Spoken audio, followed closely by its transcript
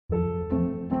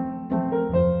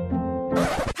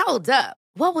Hold up.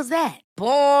 What was that?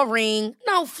 Boring.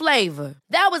 No flavor.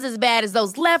 That was as bad as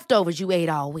those leftovers you ate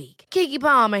all week. Keke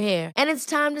Palmer here. And it's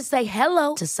time to say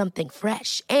hello to something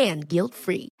fresh and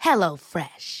guilt-free. Hello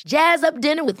Fresh. Jazz up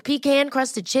dinner with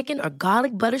pecan-crusted chicken or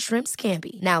garlic butter shrimp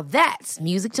scampi. Now that's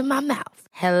music to my mouth.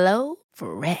 Hello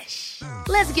Fresh.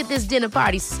 Let's get this dinner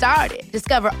party started.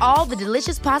 Discover all the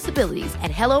delicious possibilities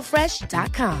at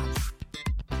hellofresh.com.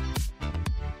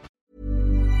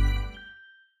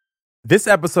 This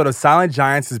episode of Silent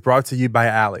Giants is brought to you by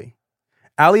Ally.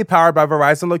 Ally, powered by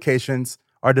Verizon locations,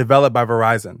 are developed by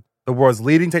Verizon, the world's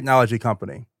leading technology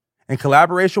company. In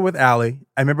collaboration with Ally,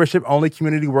 a membership-only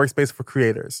community workspace for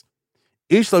creators.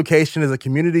 Each location is a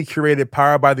community curated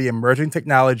powered by the emerging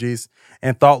technologies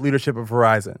and thought leadership of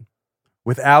Verizon.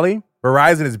 With Ally,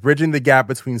 Verizon is bridging the gap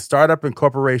between startup and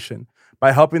corporation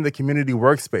by helping the community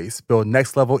workspace build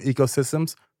next-level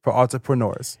ecosystems for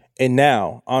entrepreneurs. And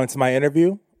now, on to my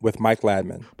interview with Mike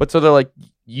Ladman. But so they're like,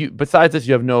 you. Besides this,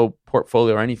 you have no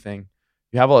portfolio or anything.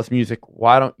 You have all this music.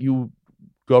 Why don't you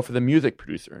go for the music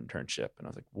producer internship? And I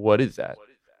was like, what is that?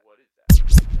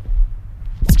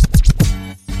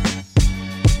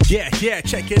 Yeah,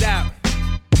 check it out.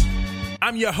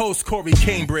 I'm your host, Corey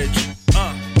Cambridge.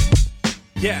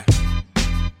 Yeah.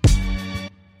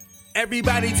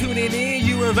 Everybody tuning in,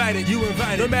 you invited.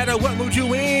 No matter what mood you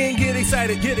in, get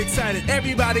excited.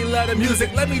 Everybody love the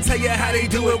music, let me tell you how they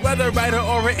do it. Whether writer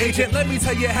or an agent, let me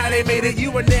tell you how they made it.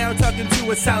 You are now talking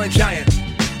to a silent giant.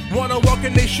 Wanna walk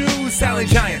in their shoes, silent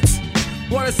giants.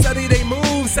 Wanna study they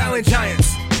moves, silent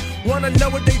giants. Wanna know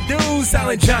what they do,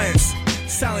 silent giants.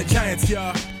 Silent giants,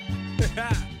 y'all.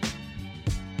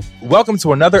 Welcome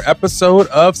to another episode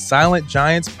of Silent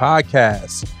Giants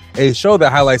Podcast, a show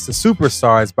that highlights the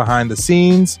superstars behind the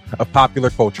scenes of popular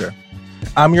culture.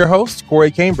 I'm your host,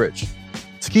 Corey Cambridge.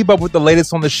 To keep up with the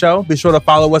latest on the show, be sure to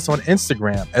follow us on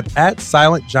Instagram at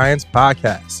Silent Giants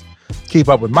Podcast. To keep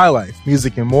up with my life,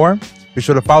 music, and more, be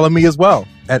sure to follow me as well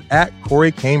at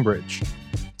Corey Cambridge.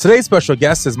 Today's special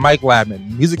guest is Mike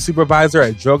Ladman, music supervisor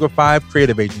at Droga 5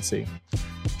 Creative Agency.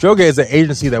 Droga is an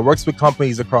agency that works with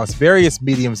companies across various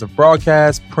mediums of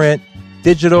broadcast, print,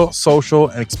 digital, social,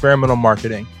 and experimental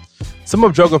marketing. Some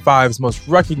of Droga 5's most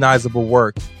recognizable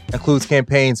work includes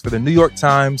campaigns for the New York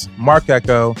Times, Marc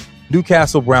Ecko,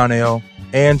 Newcastle Brown Ale,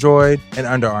 Android, and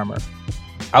Under Armour.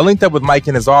 I linked up with Mike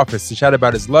in his office to chat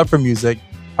about his love for music,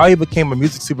 how he became a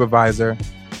music supervisor,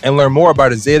 and learn more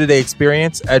about his day-to-day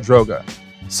experience at Droga.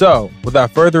 So,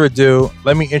 without further ado,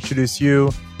 let me introduce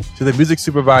you to the music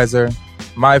supervisor,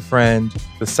 my friend,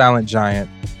 the silent giant,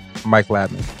 Mike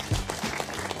Ladman.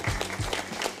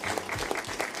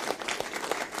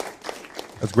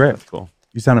 That's great. That's cool.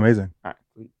 You sound amazing. All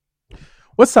right.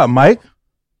 What's up, Mike?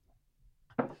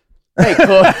 Hey,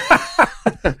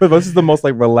 cool. This is the most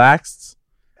relaxed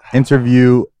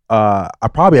interview I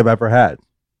probably have ever had.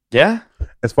 Yeah?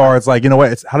 As far as how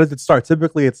does it start?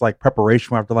 Typically, it's preparation.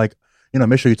 We have to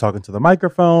make sure you're talking to the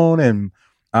microphone and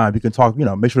you can talk,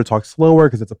 make sure to talk slower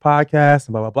because it's a podcast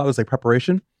and blah, blah, blah. It was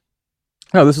preparation.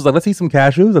 No, this was let's eat some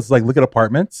cashews. Let's look at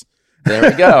apartments. There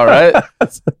we go, right?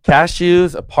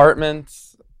 Cashews, apartments,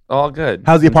 all good.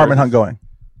 How's the apartment hunt going?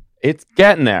 It's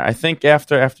getting there. I think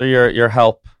after your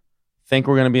help, I think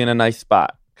we're going to be in a nice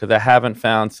spot because I haven't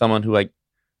found someone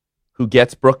who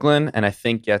gets Brooklyn and I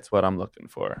think gets what I'm looking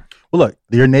for. Well, look,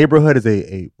 your neighborhood is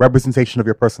a representation of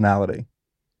your personality.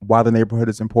 Why the neighborhood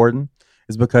is important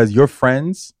is because your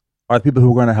friends are the people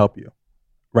who are going to help you,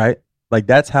 right?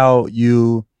 That's how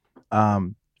you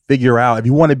figure out if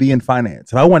you want to be in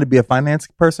finance. If I want to be a finance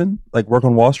person, work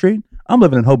on Wall Street, I'm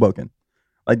living in Hoboken.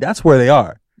 That's where they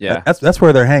are. Yeah. That's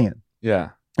where they're hanging. Yeah.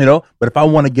 But if I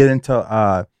want to get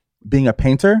into being a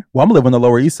painter, well, I'm going to live on the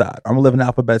Lower East Side. I'm going to live in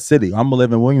Alphabet City. I'm going to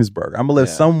live in Williamsburg. I'm going to live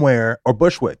somewhere, or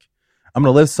Bushwick. I'm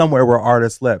going to live somewhere where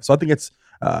artists live. So I think it's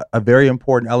a very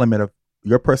important element of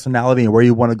your personality and where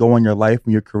you want to go in your life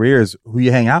and your career is who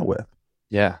you hang out with.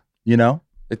 Yeah.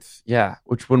 It's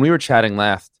which when we were chatting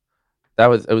last, it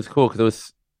was cool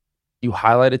because you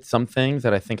highlighted some things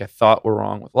that I think I thought were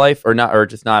wrong with life or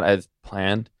just not as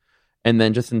planned. And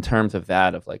then just in terms of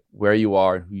that, of where you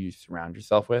are and who you surround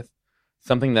yourself with,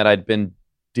 something that I'd been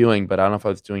doing, but I don't know if I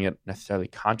was doing it necessarily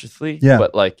consciously. Yeah.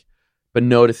 But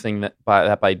noticing that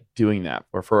by doing that,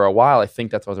 or for a while, I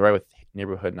think that's what I was right with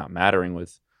neighborhood not mattering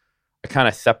was I kind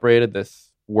of separated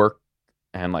this work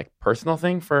and personal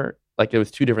thing for it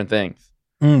was two different things.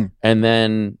 Mm. And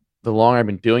then the longer I've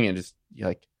been doing it, just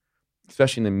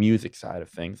especially in the music side of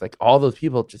things, all those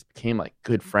people just became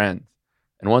good friends.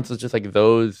 And once it's just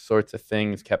those sorts of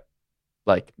things kept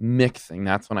mixing,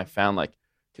 that's when I found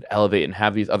could elevate and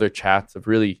have these other chats of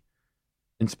really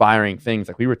inspiring things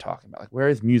like we were talking about. Like, where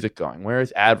is music going? Where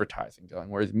is advertising going?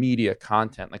 Where is media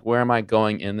content? Like, where am I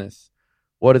going in this?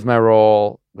 What is my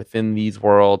role within these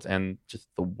worlds and just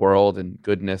the world and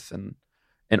goodness and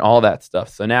all that stuff?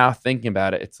 So now thinking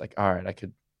about it, it's like, all right,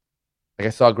 I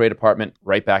saw a great apartment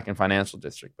right back in Financial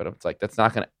District, but it's like, that's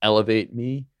not going to elevate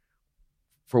me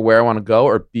for where I want to go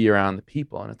or be around the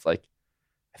people. And it's like,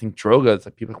 I think Droga, it's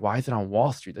like people are like, why is it on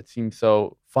Wall Street? That seems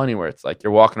so funny where it's like,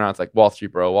 you're walking around, it's like Wall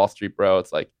Street bro.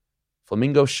 It's like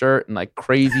flamingo shirt and like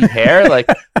crazy hair, like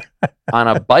on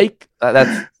a bike.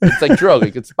 It's like Droga,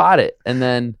 you could spot it. And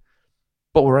then,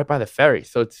 but we're right by the ferry.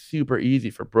 So it's super easy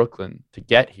for Brooklyn to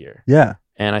get here. Yeah.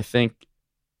 And I think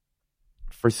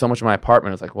for so much of my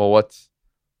apartment, it's like, well, what's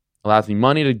allows me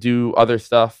money to do other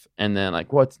stuff, and then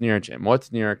like what's near a gym,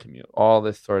 what's near a commute, all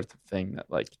this sort of thing that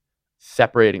like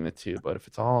separating the two. But if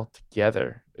it's all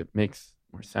together, it makes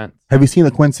more sense. Have you seen the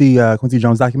Quincy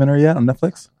Jones documentary yet on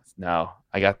Netflix? No,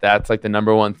 I got that. It's like the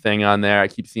number one thing on there. I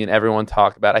keep seeing everyone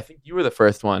talk about. I think you were the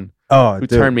first one who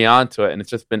turned me on to it, and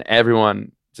it's just been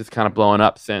everyone just kind of blowing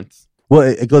up since. Well,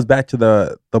 it goes back to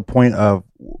the point of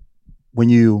when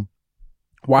you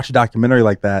watch a documentary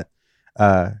like that,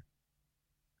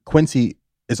 Quincy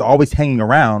is always hanging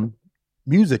around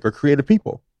music or creative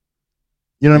people.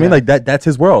 You know what I mean? Like that's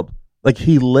his world. Like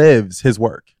he lives his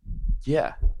work.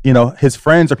 Yeah. You know, his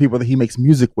friends are people that he makes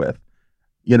music with.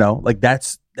 You know, like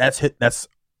that's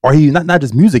or he not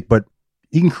just music, but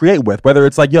he can create with, whether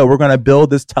it's like, yo, we're going to build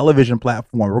this television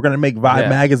platform. We're going to make Vibe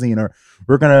magazine, or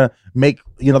we're going to make,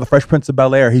 you know, the Fresh Prince of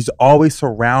Bel-Air. He's always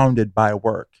surrounded by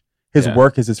work. His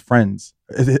work is his friends,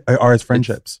 are his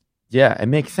friendships. It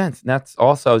makes sense. And that's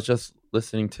also, I was just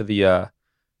listening to the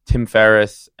Tim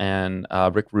Ferriss and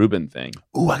Rick Rubin thing.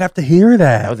 Ooh, I got to hear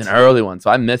that. That was an early one, so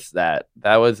I missed that.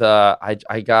 That was I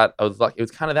was lucky. It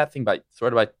was kind of that thing by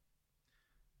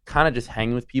kind of just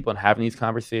hanging with people and having these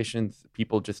conversations.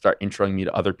 People just start introing me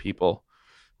to other people,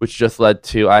 which just led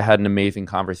to I had an amazing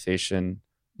conversation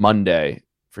Monday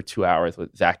for 2 hours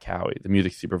with Zach Cowie, the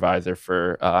music supervisor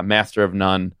for Master of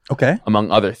None,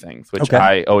 among other things, which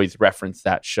I always reference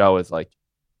that show as like,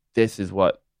 this is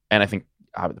what, and I think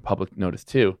the public noticed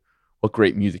too, what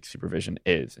great music supervision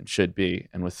is and should be,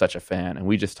 and was such a fan. And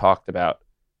we just talked about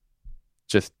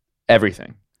just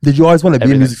everything. Did you always want to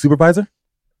be a music supervisor?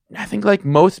 I think like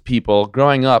most people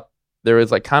growing up, there was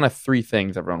like kind of three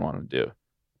things everyone wanted to do: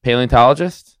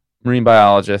 paleontologist, marine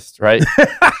biologist, right?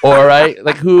 Or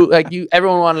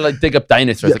everyone wanted to like dig up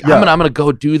dinosaurs. I'm gonna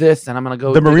go do this, and I'm gonna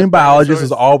go. The marine biologist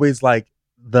is always like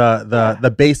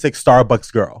the basic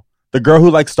Starbucks girl. The girl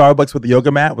who likes Starbucks with the yoga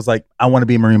mat was like, I want to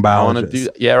be a marine biologist. I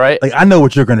want to do right. Like I know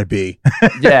what you're gonna be.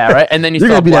 Right. And then you're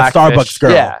gonna be that Starbucks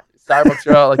girl. Yeah. Starbucks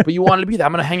girl, like, but you wanted to be that.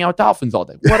 I'm gonna hang out with dolphins all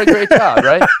day. What a great job,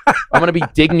 right? I'm gonna be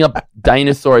digging up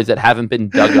dinosaurs that haven't been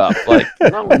dug up. Like,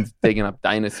 no one's digging up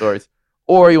dinosaurs.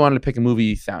 Or you wanted to pick a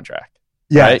movie soundtrack.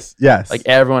 Yes, right? Yes. Like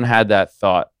everyone had that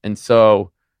thought. And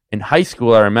so in high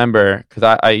school, I remember, because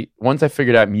I once I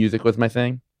figured out music was my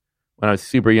thing, when I was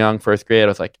super young, first grade, I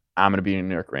was like, I'm gonna be a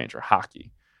New York Ranger,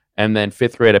 hockey. And then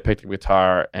fifth grade, I picked up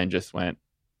guitar and just went,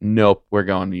 nope, we're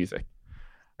going music.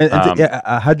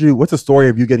 What's the story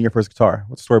of you getting your first guitar?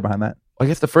 What's the story behind that? I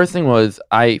guess the first thing was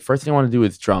I wanted to do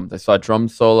was drums. I saw a drum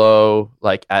solo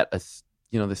like at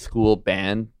the school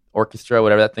band orchestra,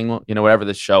 whatever that thing was, whatever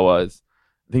the show was.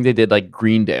 I think they did like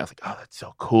Green Day. I was like, oh, that's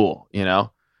so cool,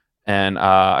 And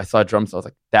I saw a drum solo. I was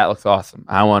like, that looks awesome.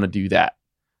 I want to do that.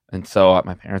 And so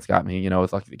my parents got me,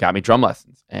 they got me drum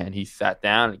lessons. And he sat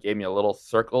down and gave me a little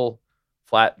circle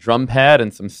flat drum pad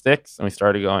and some sticks, and we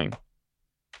started going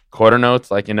quarter notes,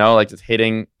 just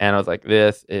hitting, and I was like,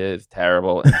 this is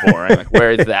terrible and boring. Like,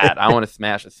 where is that? I want to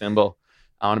smash a cymbal.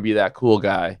 I want to be that cool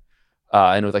guy.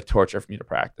 And it was like torture for me to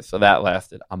practice. So that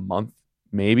lasted a month,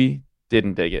 maybe.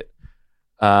 Didn't dig it.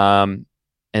 And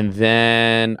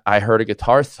then I heard a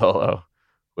guitar solo,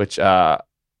 which in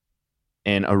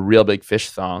a Real Big Fish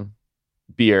song,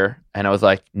 Beer, and I was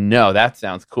like, no, that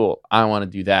sounds cool. I want to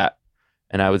do that.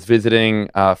 And I was visiting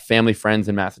family friends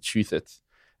in Massachusetts.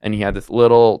 And he had this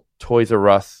little Toys R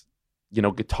Us,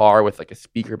 guitar with like a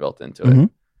speaker built into it. Mm-hmm.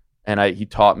 And he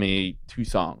taught me 2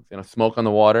 songs, Smoke on the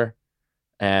Water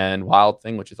and Wild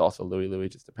Thing, which is also Louie Louie,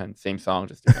 just depends. Same song,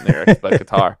 just different lyrics, but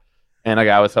guitar. And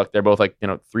I was hooked. They're both like,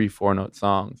 3-4 note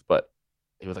songs, but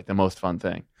it was like the most fun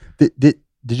thing. Did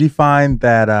you find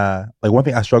that, like one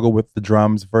thing I struggle with the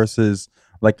drums versus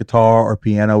like guitar or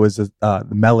piano is the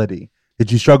melody.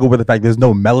 Did you struggle with the fact there's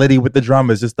no melody with the drum?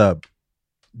 It's just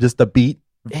a beat?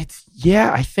 I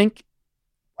think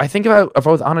if I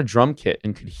was on a drum kit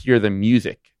and could hear the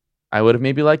music, I would have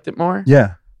maybe liked it more.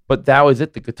 Yeah. But that was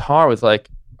it. The guitar was like,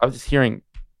 I was just hearing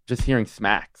just hearing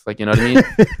smacks. Like, you know what I mean?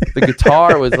 The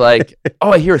guitar was like,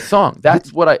 oh, I hear a song.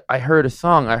 That's what I heard a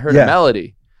song. I heard a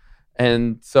melody.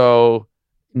 And so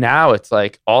now it's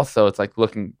like, also, it's like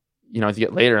looking, you know, as you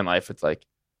get later in life, it's like,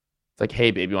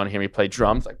 hey, baby, you want to hear me play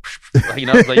drums? Like, you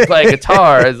know, like play a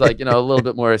guitar is like, you know, a little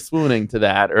bit more swooning to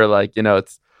that. Or like, you know,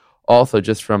 it's also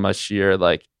just from a sheer,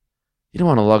 like, you don't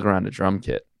want to lug around a drum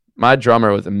kit. My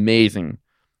drummer was amazing,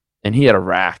 and he had a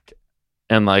rack,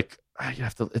 and like, you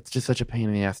have to, it's just such a pain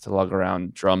in the ass to lug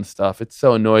around drum stuff. It's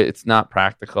so annoying. It's not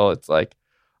practical. It's like,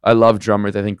 I love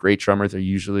drummers. I think great drummers are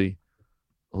usually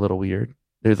a little weird.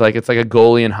 There's like, it's like a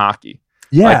goalie in hockey.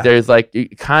 Yeah. Like there's like, you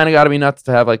kind of got to be nuts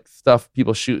to have like stuff,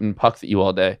 people shooting pucks at you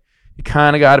all day. You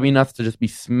kind of got to be nuts to just be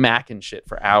smacking shit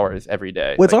for hours every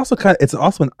day. Well, it's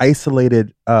also an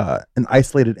isolated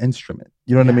instrument.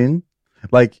 You know what I mean?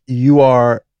 Like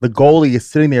the goalie is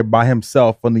sitting there by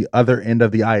himself on the other end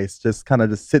of the ice, just kind of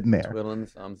just sitting there. Twiddling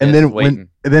his thumbs. And then when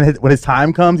his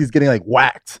time comes, he's getting like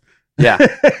whacked. Yeah.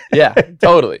 Yeah,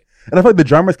 totally. And I feel like the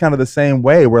drummer's kind of the same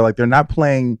way, where like they're not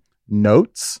playing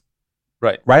notes.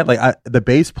 Right. Like the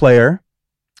bass player,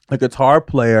 the guitar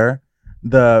player,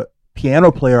 the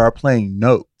piano player are playing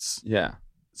notes. Yeah.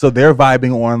 So they're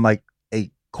vibing on like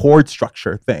a chord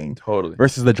structure thing. Totally.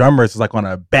 Versus the drummer is like on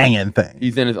a banging thing.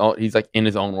 He's like in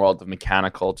his own world of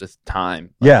mechanical just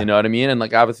time. Like, yeah. You know what I mean? And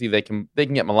like obviously they can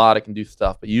get melodic and do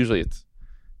stuff, but usually it's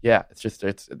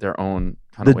their own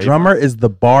kind of The drummer is the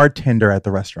bartender at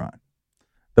the restaurant.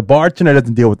 The bartender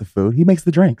doesn't deal with the food. He makes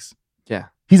the drinks. Yeah.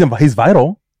 He's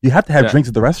vital. You have to have drinks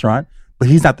at the restaurant, but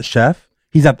he's not the chef.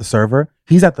 He's not the server.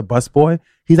 He's not the busboy.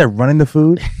 He's not running the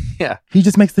food. Yeah. He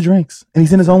just makes the drinks, and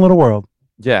he's in his own little world.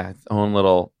 Yeah, his own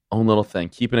little thing,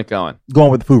 keeping it going. Going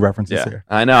with the food references here.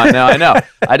 I know.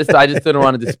 I just didn't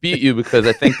want to dispute you because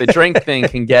I think the drink thing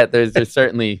can get there's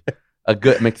certainly a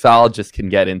good mixologist can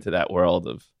get into that world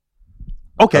of.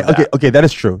 Okay. That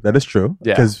is true.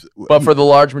 Yeah. But for the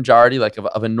large majority, like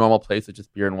of a normal place of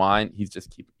just beer and wine, he's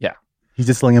just He's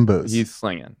just slinging booze. He's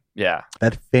slinging. Yeah.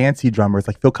 That fancy drummer is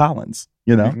like Phil Collins,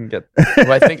 you know?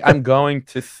 I think I'm going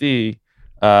to see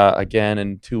again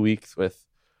in 2 weeks with.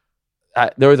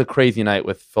 There was a crazy night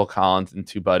with Phil Collins and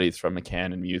two buddies from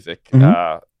McCann and Music,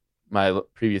 my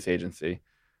previous agency.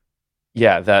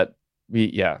 Yeah, there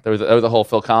was a whole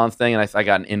Phil Collins thing, and I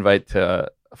got a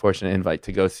fortunate invite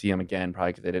to go see him again,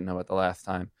 probably because they didn't know it the last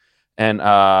time. And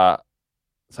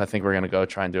so I think we're gonna go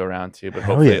try and do a round two, but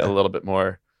hopefully a little bit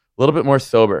more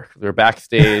sober. We were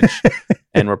backstage,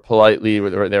 and they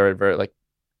were very like,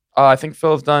 oh, I think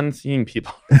Phil's done seeing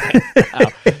people right now.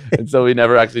 And so we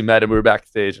never actually met him. We were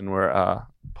backstage, and we're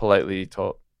politely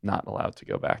told not allowed to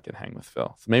go back and hang with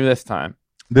Phil. So maybe this time.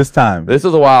 This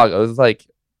was a while ago. This was like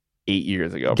 8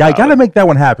 years ago. Yeah, I gotta make that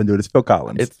one happen, dude. It's Phil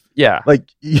Collins.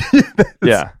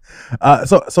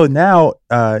 So now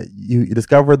you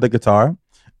discovered the guitar,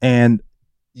 and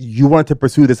you wanted to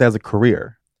pursue this as a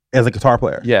career, as a guitar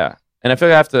player. Yeah, and I feel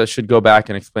like should go back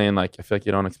and explain. Like, I feel like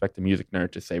you don't expect a music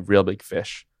nerd to say Real Big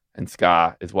Fish and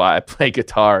ska is why I play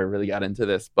guitar. I really got into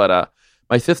this, but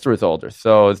my sister was older,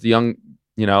 so as the young,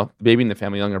 the baby in the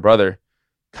family, younger brother,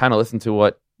 kind of listened to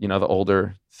what the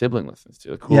older sibling listens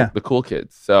to, the cool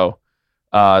kids. So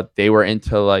they were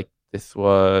into like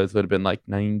would have been like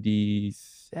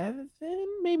 97,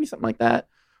 maybe something like that.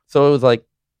 So it was like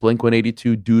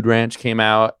Blink-182, Dude Ranch came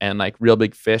out, and like Real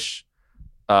Big Fish,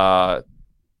 Turn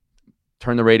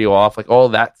the Radio Off, like all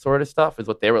that sort of stuff is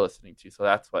what they were listening to. So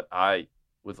that's what I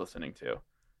was listening to,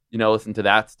 listen to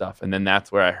that stuff. And then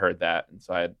that's where I heard that. And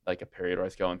so I had like a period where I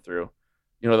was going through,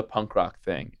 the punk rock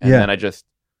thing. And then I just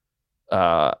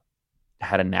had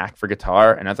a knack for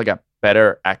guitar. And as I got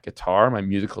better at guitar, my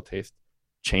musical taste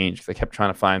changed because I kept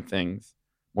trying to find things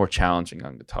more challenging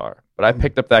on guitar. But I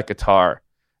picked up that guitar,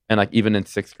 and like even in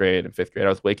 6th grade and 5th grade, I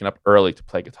was waking up early to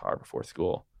play guitar before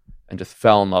school and just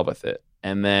fell in love with it.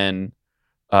 And then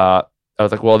I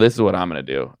was like, well, this is what I'm going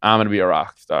to do. I'm going to be a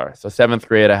rock star. So 7th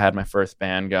grade, I had my first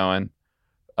band going,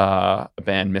 a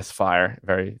band Misfire,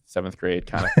 very 7th grade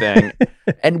kind of thing.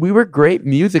 And we were great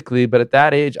musically, but at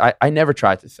that age, I never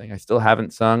tried to sing. I still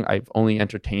haven't sung. I've only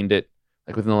entertained it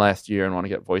like within the last year and want to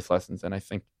get voice lessons. And I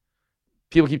think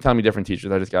people keep telling me different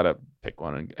teachers. I just got to pick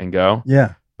one and go.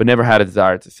 Yeah. But never had a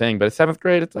desire to sing. But at 7th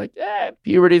grade, it's like,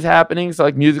 puberty's happening. So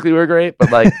like musically we're great.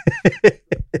 But like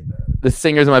the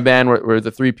singers in my band were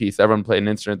the 3-piece. Everyone played an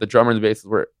instrument. The drummer and the bassist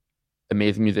were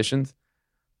amazing musicians.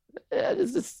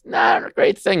 It's just not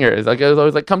great singers. Like I was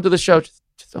always like, come to the show, just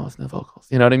don't listen to the vocals.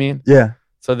 You know what I mean? Yeah.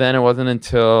 So then it wasn't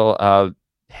until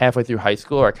halfway through high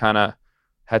school I kind of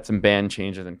had some band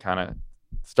changes and kind of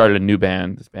started a new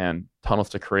band, this band Tunnels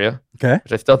to Korea, okay,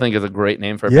 which I still think is a great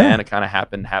name for a band. It kind of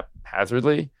happened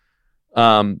haphazardly.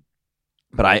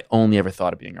 But I only ever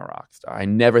thought of being a rock star. I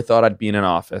never thought I'd be in an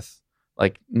office.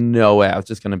 Like, no way. I was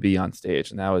just going to be on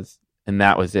stage, and that was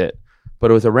it.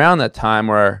 But it was around that time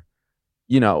where,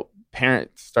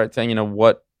 parents start saying,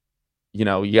 what, you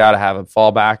got to have a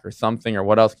fallback or something, or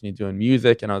what else can you do in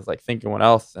music? And I was like thinking, what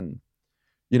else? And,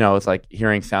 it's like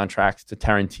hearing soundtracks to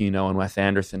Tarantino and Wes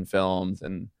Anderson films.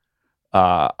 And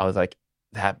I was like,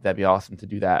 that'd be awesome to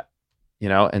do that,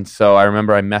 And so I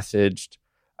remember I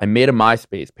made a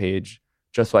MySpace page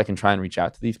just so I can try and reach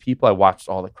out to these people. I watched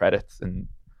all the credits and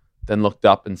then looked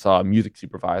up and saw a music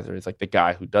supervisor is like the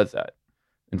guy who does that.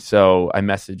 And so I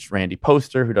messaged Randy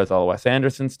Poster, who does all the Wes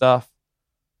Anderson stuff.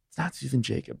 It's not Susan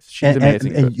Jacobs. She's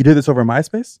amazing. And you did this over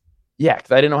MySpace? Yeah,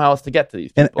 because I didn't know how else to get to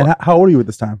these people. And how old are you at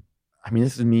this time? I mean,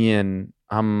 this is me and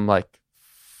I'm like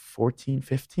 14,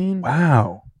 15.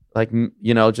 Wow. Like,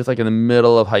 just like in the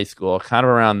middle of high school, kind of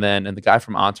around then. And the guy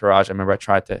from Entourage, I remember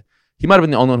he might have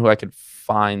been the only one who I could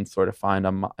find. I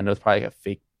know it's probably like a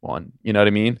fake one. You know what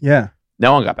I mean? Yeah.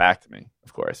 No one got back to me,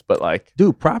 of course. But like,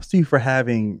 dude, props to you for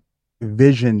having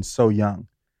vision so young.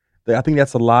 I think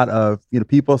that's a lot of,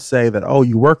 people say that, oh,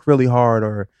 you work really hard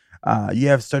or you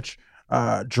have such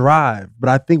drive. But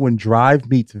I think when drive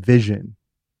meets vision,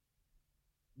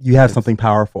 you have something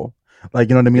powerful. Like,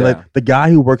 you know what I mean? Yeah. Like the guy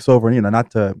who works over,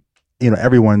 not to,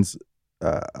 everyone's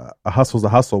a hustle's a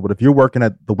hustle. But if you're working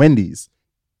at the Wendy's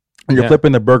and you're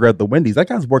flipping the burger at the Wendy's, that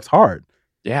guy works hard.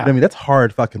 Yeah. I mean, that's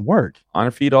hard fucking work. On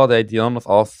a feed all day, dealing with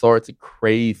all sorts of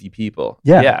crazy people.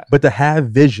 Yeah. But to have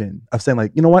vision of saying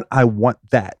like, you know what, I want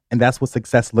that. And that's what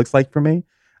success looks like for me,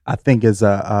 I think is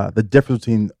the difference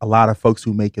between a lot of folks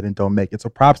who make it and don't make it. So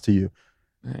props to you.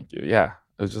 Thank you. Yeah.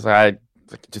 It was just like,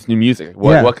 just new music.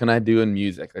 What can I do in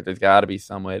music? Like, there's got to be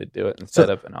some way to do it instead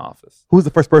of an office. Who's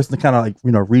the first person to kind of like,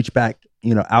 reach back,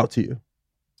 out to you?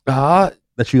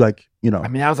 That you like, I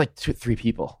mean, that was like 2-3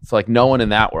 people. So like no one in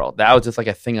that world. That was just like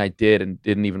a thing I did and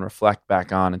didn't even reflect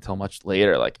back on until much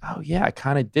later. Like, oh yeah, I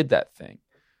kind of did that thing.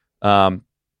 And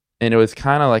it was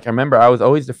kind of like, I remember I was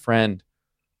always the friend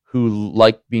who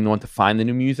liked being the one to find the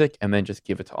new music and then just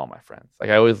give it to all my friends. Like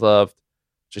I always loved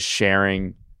just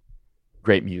sharing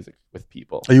great music with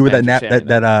people. Are you with that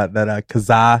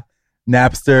Kazaa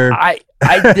Napster?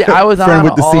 I was on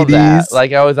with the all CDs. Of that.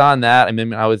 Like I was on that. I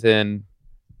mean, I was on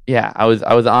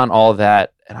all of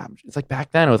that, and it's like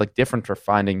back then it was like different for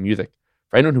finding music.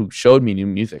 For anyone who showed me new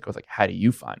music, it was like, how do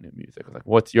you find new music? It was like,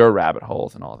 what's your rabbit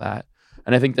holes and all that?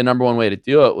 And I think the number one way to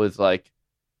do it was like,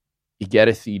 you get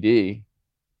a CD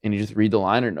and you just read the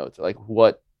liner notes. Like,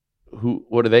 what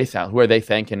do they sound? Who are they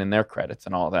thanking in their credits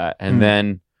and all that? And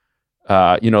then,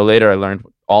 later I learned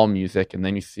all music, and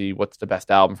then you see what's the best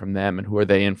album from them and who are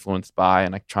they influenced by,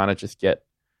 and like trying to just get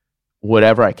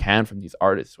whatever I can from these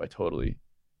artists who I totally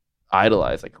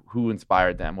idolize, like who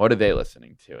inspired them, what are they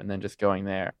listening to, and then just going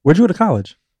there. Where'd you go to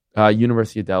college?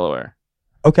 University of Delaware.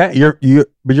 Okay,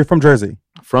 but you're from Jersey.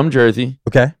 From Jersey.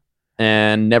 Okay.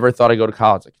 And never thought I'd go to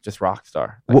college, like just rock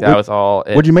star. Like that was all.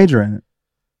 What'd you major in?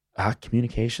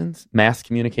 Communications, mass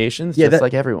communications. Yeah, just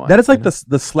like everyone. That is like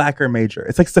the slacker major.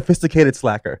 It's like sophisticated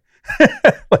slacker.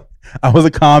 I was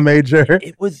a comm major.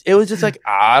 It was just like,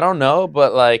 I don't know,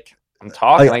 but like. I'm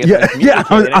talking. Like,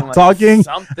 I'm like talking.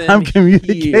 I'm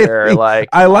communicating. Here. Like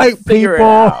I like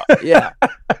people. Yeah,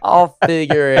 I'll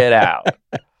figure it out.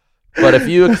 But if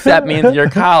you accept me into your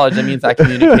college, it means I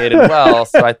communicated well.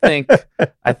 So I think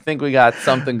we got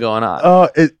something going on. Oh,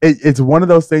 it's one of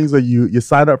those things where you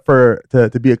sign up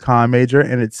to be a comm major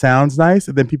and it sounds nice,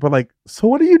 and then people are like, "So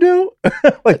what do you do?"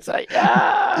 Like, it's like,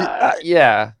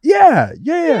 yeah.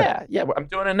 I'm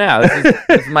doing it now. This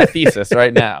is my thesis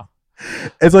right now.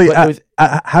 It's like,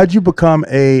 how'd you become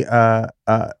what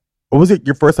was it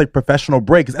your first like professional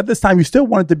break? Because at this time you still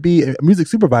wanted to be a music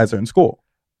supervisor in school.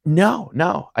 No,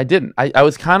 I didn't. I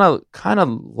was kind of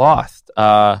lost. It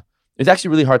was actually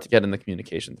really hard to get in the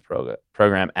communications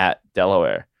program at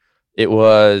Delaware. It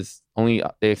was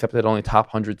they accepted only top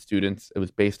 100 students. It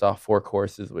was based off 4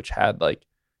 courses, which had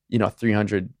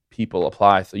 300 people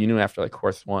apply. So you knew after like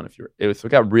course 1 so it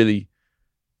got really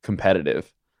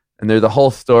competitive. And there's a whole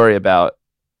story about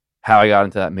how I got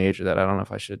into that major that I don't know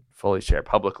if I should fully share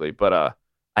publicly, but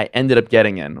I ended up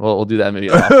getting in. We'll do that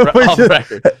maybe off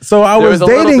record. So I was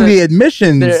dating the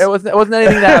admissions. It wasn't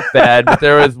anything that bad, but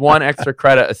there was one extra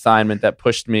credit assignment that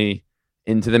pushed me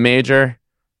into the major,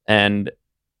 and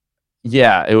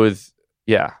it was.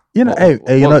 I don't want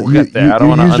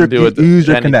to undo it. You use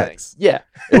your connects. Yeah,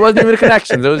 it wasn't even a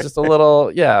connection. It was just a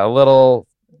little.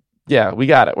 Yeah, we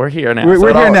got it. We're here now. We're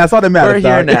here now. That's all that matters.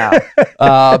 We're here now.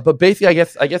 But basically, I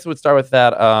guess it would start with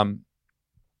that.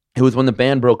 It was when the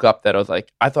band broke up that I was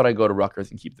like, I thought I'd go to Rutgers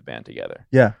and keep the band together.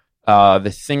 Yeah.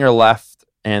 The singer left,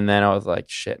 and then I was like,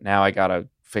 shit, now I gotta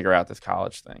figure out this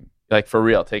college thing. Like, for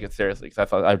real, take it seriously, because I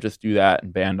thought I'd just do that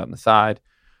and band on the side.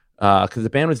 Because the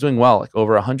band was doing well, like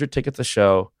over 100 tickets a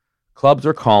show. Clubs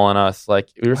were calling us. Like,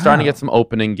 we were starting to get some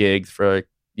opening gigs for,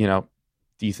 you know,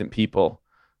 decent people,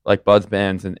 like buzz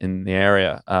bands in the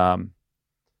area. And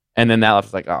then that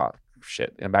was like, oh,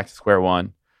 shit, and back to square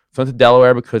one. So I went to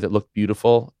Delaware because it looked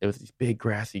beautiful. It was these big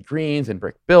grassy greens and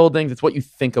brick buildings. It's what you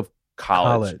think of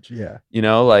college. Yeah. You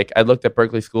know, like, I looked at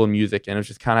Berklee School of Music, and it was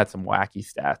just kind of had some wacky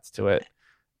stats to it.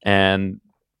 And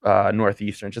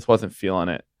Northeastern just wasn't feeling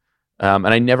it. And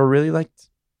I never really liked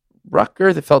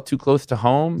Rutgers. It felt too close to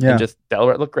home. Yeah. And just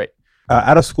Delaware looked great.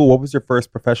 Out of school, what was your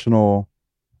first professional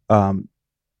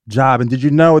job? And did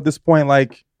you know at this point,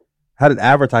 like, how did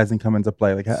advertising come into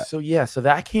play? Like, So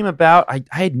that came about. I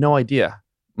had no idea.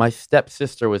 My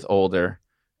stepsister was older,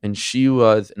 and she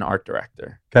was an art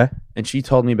director. Okay. And she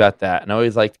told me about that. And I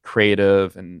always liked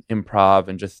creative and improv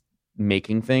and just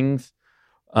making things.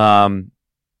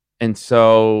 And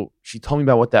so she told me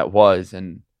about what that was,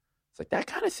 and it's like, that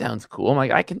kind of sounds cool. I'm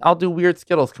like, I'll do weird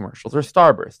Skittles commercials or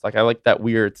Starburst. Like, I like that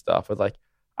weird stuff. I was like,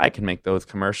 I can make those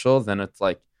commercials. And it's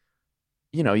like,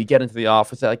 you know, you get into the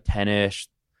office at like 10-ish,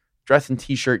 dress in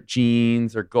t-shirt,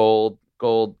 jeans, or gold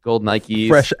Nikes.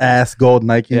 fresh ass gold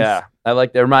Nikes. Yeah. I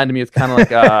like that. It reminded me, it's kind of like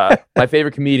my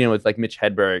favorite comedian was like Mitch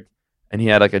Hedberg. And he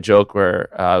had like a joke where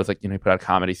it was like, you know, he put out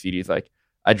comedy CDs like,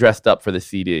 I dressed up for the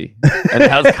CD. And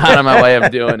that was kind of my way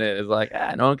of doing it. Is like,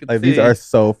 no one could Like, see. these are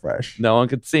so fresh. No one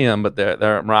could see them, but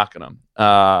I'm rocking them.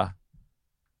 But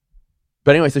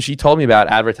anyway, so she told me about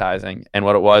advertising and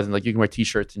what it was, and like, you can wear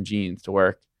t-shirts and jeans to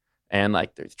work, and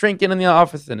like, there's drinking in the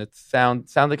office, and it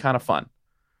sounded kind of fun.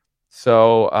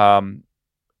 So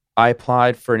I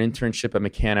applied for an internship at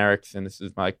McCann Erickson. This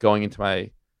is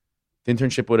the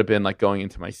internship would have been like going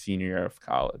into my senior year of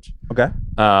college. Okay.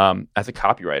 As a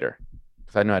copywriter.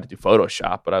 I didn't know how to do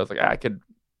Photoshop, but I was like, I could,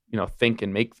 you know, think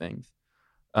and make things.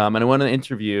 And I went on an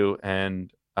interview,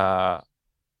 and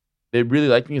they really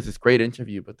liked me. It was this great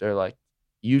interview, but they're like,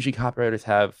 usually copywriters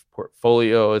have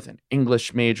portfolios and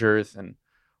English majors and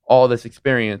all this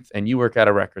experience, and you work at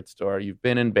a record store, you've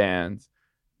been in bands,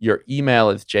 your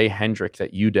email is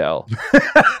jhendricks@udel,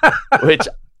 which,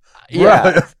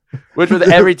 yeah, which was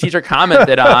every teacher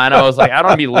commented on. I was like, I don't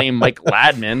want to be lame Mike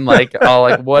Ladman. Like, oh,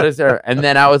 like, what is there? And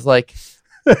then I was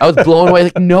blown away.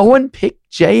 Like, no one picked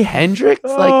Jay Hendricks?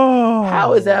 Like,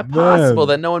 how is that possible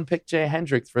that no one picked Jay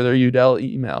Hendricks for their Udel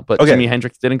email? But Jimi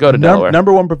Hendrix didn't go to Delaware.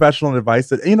 Number one professional advice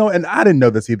that, you know, and I didn't know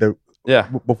this either. Yeah.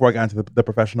 Before I got into the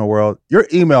professional world, your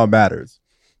email matters.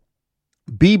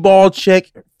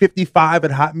 bballchick55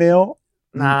 at Hotmail.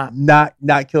 Nah.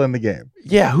 Not killing the game.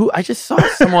 Yeah. I just saw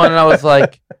someone, and I was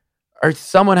like, or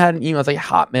someone had an email. It's like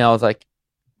Hotmail. I was like,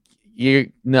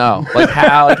 no. Like,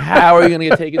 how are you going to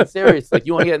get taken serious? Like,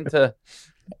 you want to get into...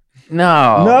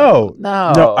 No.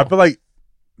 I feel like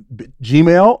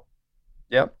Gmail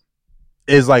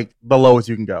is like the lowest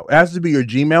you can go. It has to be your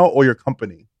Gmail or your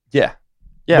company. Yeah.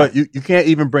 But you can't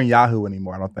even bring Yahoo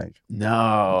anymore, I don't think.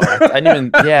 No. I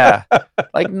didn't even... Yeah.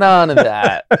 Like, none of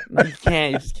that. No, you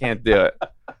just can't do it.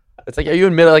 It's like, are you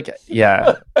in middle? Like,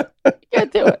 yeah. You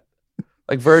can't do it.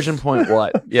 Like, version point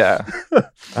what? Yeah.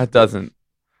 That doesn't...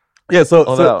 Yeah,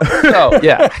 so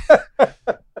yeah.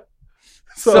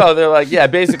 So they're like, yeah,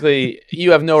 basically,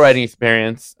 you have no writing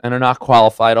experience and are not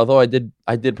qualified. Although I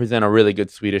did present a really good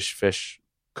Swedish Fish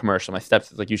commercial. My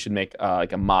stepsister's like, you should make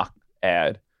like a mock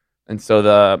ad. And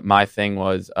so my thing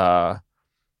was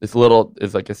is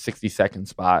like a 60-second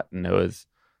spot, and it was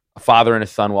a father and a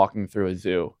son walking through a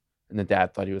zoo, and the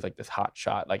dad thought he was like this hot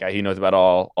shot, like he knows about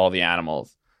all the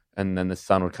animals, and then the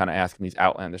son would kind of ask him these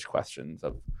outlandish questions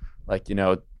of like, you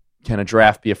know, can a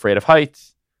giraffe be afraid of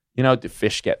heights? You know, do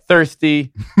fish get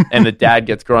thirsty? And the dad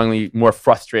gets growingly more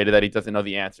frustrated that he doesn't know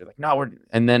the answer. Like, no,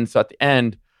 and then so at the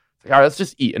end, it's like, all right, let's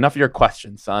just eat. Enough of your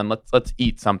questions, son. Let's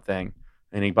eat something.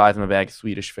 And he buys him a bag of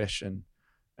Swedish Fish,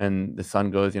 and the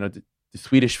son goes, you know, do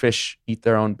Swedish fish eat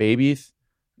their own babies?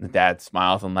 And the dad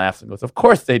smiles and laughs and goes, of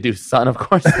course they do, son. Of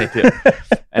course they do. And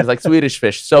it's like, Swedish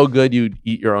Fish, so good you'd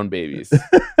eat your own babies.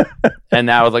 And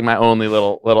that was like my only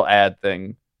little ad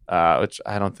thing. Which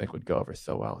I don't think would go over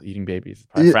so well. Eating babies is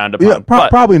probably frowned upon. Yeah,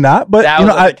 probably not. But that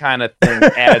was the kind of thing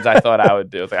ads I thought I would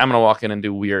do. It's like, I'm going to walk in and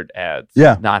do weird ads.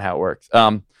 Yeah. Not how it works.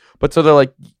 But so they're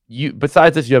like,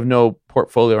 besides this, you have no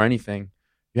portfolio or anything.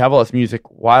 You have all this music.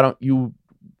 Why don't you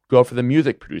go for the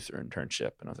music producer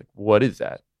internship? And I was like, what is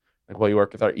that? Like, well, you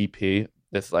work with our EP.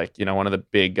 This, like, you know, one of the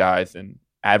big guys in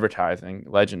advertising,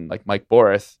 legend, like Mike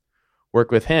Boris,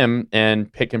 work with him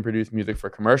and pick and produce music for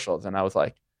commercials. And I was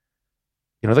like,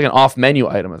 it was like an off menu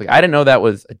item. I was like, I didn't know that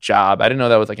was a job. I didn't know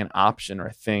that was like an option or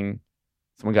a thing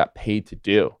someone got paid to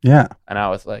do. Yeah. And I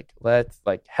was like,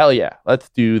 hell yeah, let's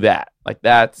do that. Like,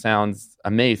 that sounds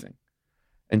amazing.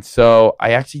 And so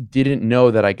I actually didn't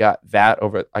know that I got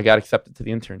accepted to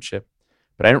the internship,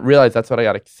 but I didn't realize that's what I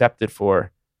got accepted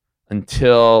for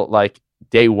until like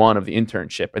day one of the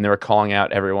internship. And they were calling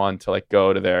out everyone to like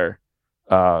go to their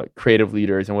creative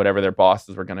leaders and whatever their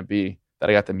bosses were going to be, that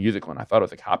I got the music one. I thought it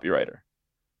was a copywriter.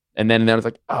 And then I was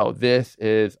like, oh, this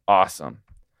is awesome.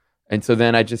 And so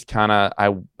then I just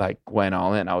I went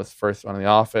all in. I was first one in the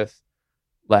office,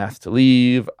 last to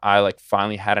leave. I like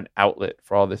finally had an outlet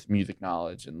for all this music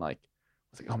knowledge. And like, I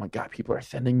was like, oh my God, people are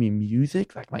sending me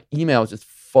music. Like, my email was just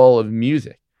full of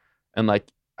music. And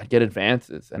like, I'd get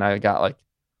advances. And I got like,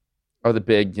 the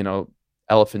big,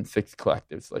 Elephant Six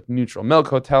collectives, like Neutral Milk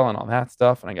Hotel and all that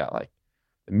stuff. And I got like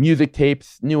the music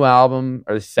tapes, new album,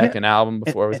 or the second album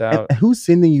before it was out. And who's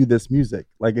sending you this music?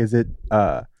 Like, is it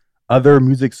other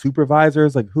music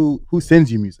supervisors? Like, who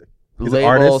sends you music? Is it labels,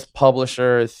 artists?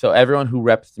 publishers. So everyone who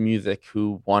reps the music,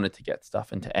 who wanted to get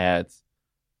stuff into ads,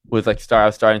 was like I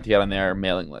was starting to get on their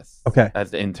mailing list. Okay.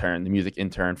 As the intern, the music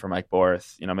intern for Mike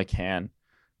Boris, McCann,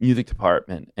 music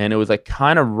department. And it was like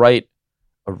kind of right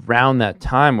around that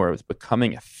time where it was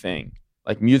becoming a thing.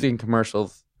 Like, music and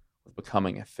commercials was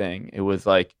becoming a thing. It was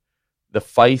like the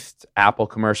Feist Apple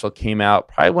commercial came out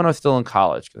probably when I was still in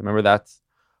college, because I remember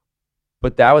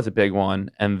but that was a big one.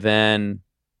 And then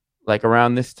like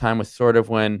around this time was sort of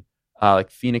when like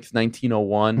Phoenix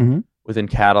 1901 was in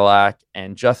Cadillac,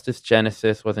 and Justice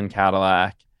Genesis was in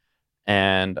Cadillac,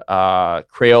 and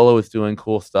Crayola was doing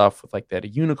cool stuff with like they had a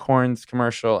Unicorns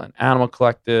commercial and Animal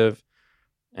Collective,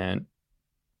 and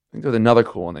I think there was another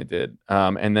cool one they did.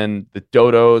 And then the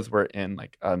Dodos were in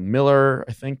like a Miller,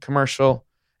 I think, commercial.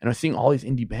 And I was seeing all these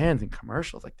indie bands in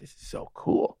commercials. Like, this is so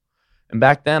cool. And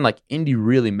back then, like, indie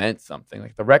really meant something.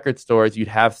 Like, the record stores, you'd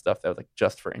have stuff that was like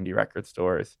just for indie record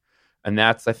stores. And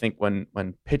that's, I think, when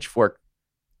Pitchfork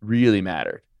really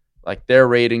mattered. Like, their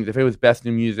ratings, if it was best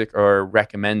new music or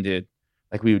recommended,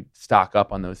 like, we would stock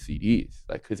up on those CDs,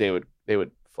 like, because they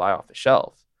would fly off the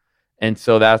shelves. And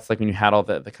so that's like when you had all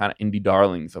the kind of indie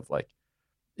darlings of like,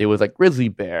 it was like Grizzly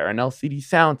Bear and LCD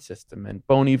Sound System, and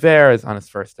Bon Iver is on his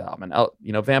first album, and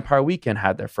Vampire Weekend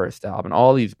had their first album, and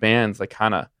all these bands like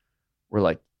kind of were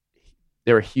like,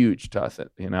 they were huge to us,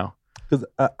 Because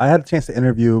I had a chance to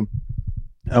interview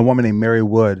a woman named Mary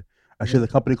Wood. She has a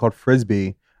company called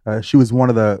Frisbee. She was one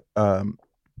of the a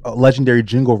legendary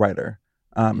jingle writer,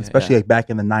 especially like back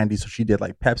in the 90s. So she did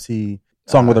like Pepsi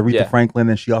song with Aretha Franklin,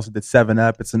 and she also did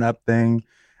 7-Up. It's an Up thing.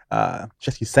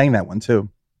 She sang that one too.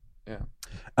 Yeah.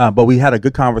 But we had a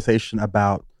good conversation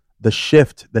about the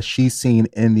shift that she's seen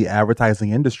in the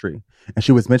advertising industry, and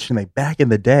she was mentioning like back in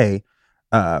the day,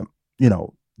 a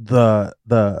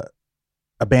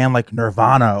band like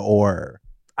Nirvana or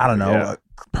I don't know,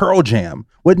 Pearl Jam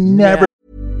would never.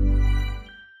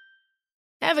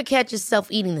 Ever catch yourself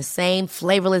eating the same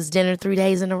flavorless dinner 3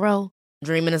 days in a row?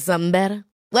 Dreaming of something better?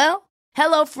 Well,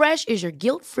 HelloFresh is your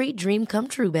guilt-free dream come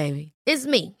true, baby. It's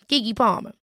me, Keke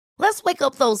Palmer. Let's wake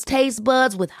up those taste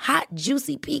buds with hot,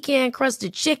 juicy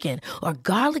pecan-crusted chicken or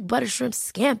garlic butter shrimp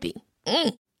scampi.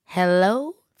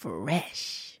 Hello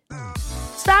Fresh.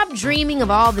 Stop dreaming of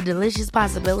all the delicious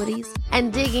possibilities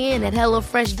and dig in at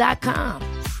HelloFresh.com.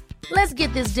 Let's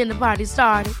get this dinner party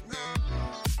started.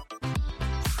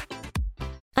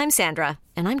 I'm Sandra,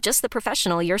 and I'm just the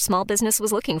professional your small business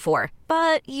was looking for.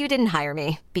 But you didn't hire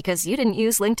me because you didn't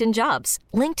use LinkedIn Jobs.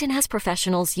 LinkedIn has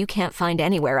professionals you can't find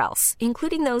anywhere else,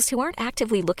 including those who aren't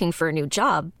actively looking for a new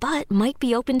job, but might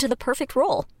be open to the perfect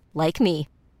role, like me.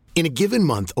 In a given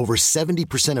month, over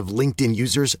 70% of LinkedIn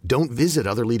users don't visit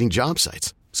other leading job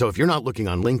sites. So if you're not looking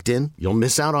on LinkedIn, you'll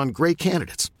miss out on great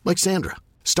candidates like Sandra.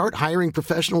 Start hiring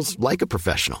professionals like a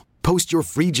professional. Post your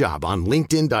free job on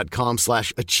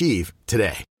linkedin.com/achieve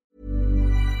today.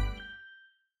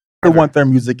 They want their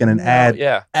music in an ad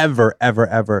ever.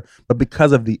 But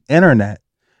because of the internet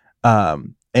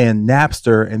and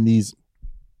Napster and these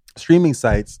streaming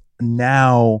sites,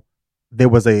 now there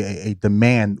was a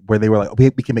demand where they were like,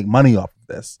 we can make money off of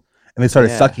this. And they started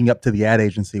sucking up to the ad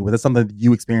agency. Was that something that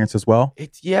you experienced as well?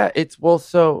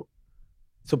 So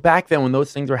back then when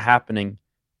those things were happening,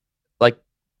 like,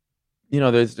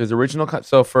 there's original.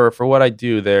 So for what I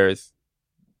do, there's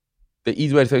the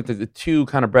easy way to say it, there's the two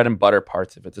kind of bread and butter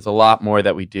parts of it. There's a lot more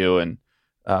that we do, and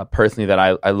personally that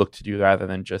I look to do rather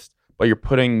than but you're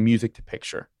putting music to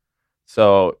picture.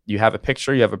 So you have a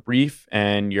picture, you have a brief,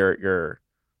 and you're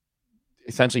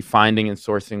essentially finding and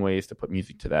sourcing ways to put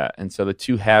music to that. And so the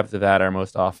two halves of that are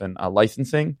most often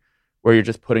licensing, where you're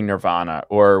just putting Nirvana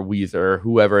or Weezer or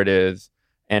whoever it is,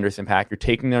 Anderson .Paak, you're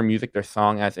taking their music, their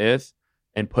song as is,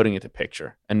 and putting it to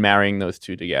picture and marrying those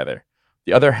two together.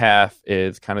 The other half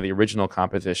is kind of the original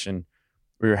composition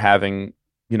where you're having,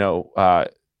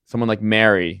 someone like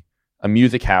Mary, a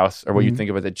music house, or what you think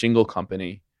of as a jingle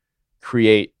company,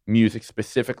 create music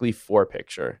specifically for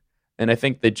picture. And I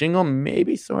think the jingle may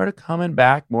be sort of coming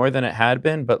back more than it had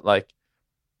been, but like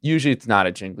usually it's not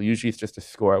a jingle. Usually it's just a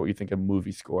score, what you think a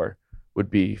movie score would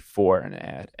be for an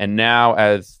ad. And now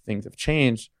as things have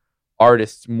changed,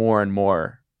 artists more and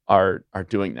more are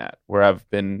doing that, where I've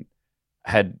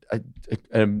had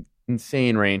an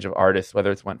insane range of artists,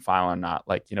 whether it's went final or not,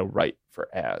 write for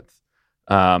ads,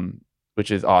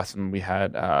 which is awesome. We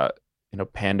had,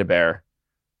 Panda Bear,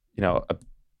 a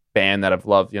band that I've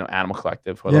loved, Animal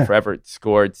Collective, who I love forever,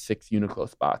 scored 6 Uniqlo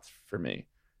spots for me.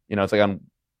 It's like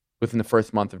within the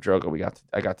first month of Droga,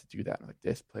 I got to do that. I'm like,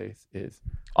 this place is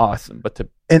awesome. But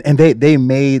and they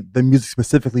made the music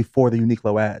specifically for the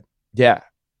Uniqlo ad. Yeah.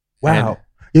 Wow.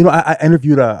 I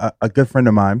interviewed a good friend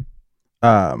of mine.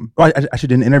 I actually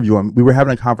didn't interview him. We were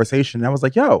having a conversation, and I was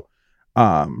like, "Yo,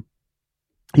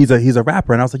 he's a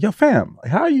rapper," and I was like, "Yo, fam,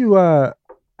 like, how you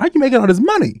making all this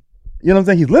money?" You know what I'm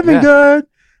saying? He's living good.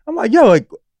 I'm like, "Yo, like,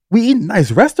 we eat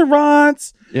nice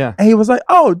restaurants." Yeah. And he was like,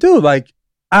 "Oh, dude, like,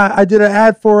 I did an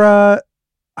ad for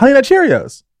Honey Nut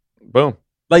Cheerios." Boom.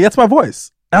 Like, that's my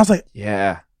voice. And I was like,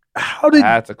 yeah,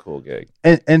 that's a cool gig.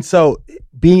 And so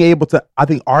being able to, I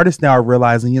think artists now are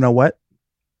realizing, you know what?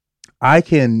 I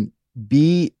can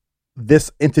be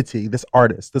this entity, this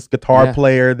artist, this guitar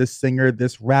player, this singer,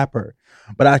 this rapper,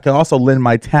 but I can also lend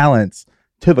my talents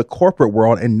to the corporate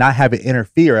world and not have it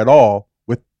interfere at all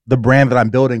with the brand that I'm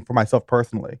building for myself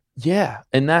personally. Yeah.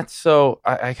 And that's so,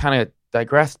 I kind of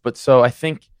digressed, but so I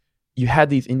think you had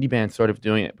these indie bands sort of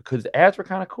doing it because the ads were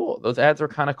kind of cool. Those ads were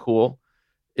kind of cool.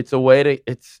 It's a way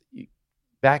to,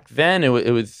 back then it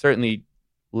was certainly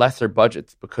lesser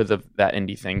budgets because of that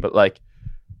indie thing, but like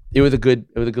it was a good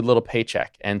little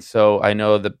paycheck. And so I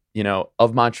know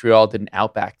Of Montreal did an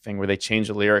Outback thing where they changed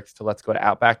the lyrics to "Let's go to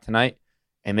Outback tonight,"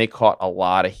 and they caught a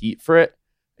lot of heat for it.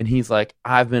 And he's like,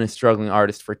 I've been a struggling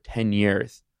artist for 10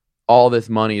 years. All this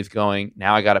money is going,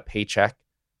 now I got a paycheck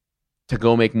to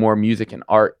go make more music and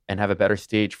art and have a better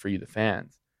stage for you, the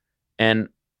fans. And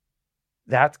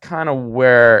that's kind of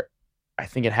where I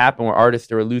think it happened, where artists,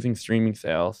 they were losing streaming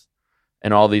sales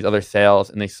and all these other sales,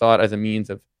 and they saw it as a means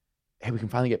of, hey, we can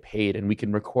finally get paid and we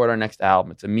can record our next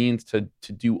album. It's a means to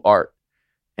do art.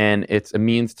 And it's a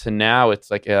means to now,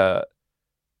 it's like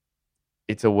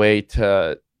it's a way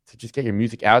to just get your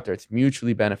music out there. It's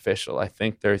mutually beneficial. I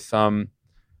think there's some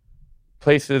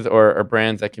places or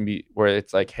brands that can be where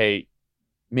it's like, hey,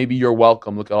 maybe you're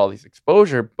welcome, look at all these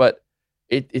exposure, but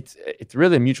it's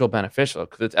really mutual beneficial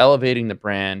because it's elevating the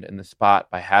brand and the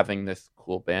spot by having this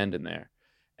cool band in there.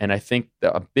 And I think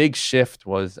a big shift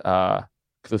was because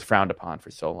it was frowned upon for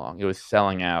so long. It was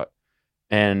selling out.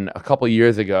 And a couple of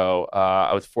years ago,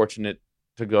 I was fortunate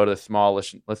to go to a small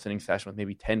listening session with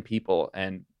maybe 10 people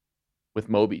and with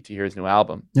Moby to hear his new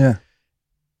album. Yeah.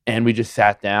 And we just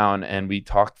sat down and we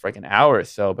talked for like an hour or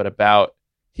so, but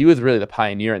he was really the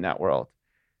pioneer in that world.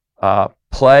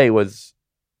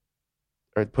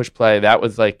 Push Play, that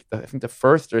was like, I think the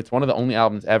first, or it's one of the only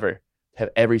albums ever to have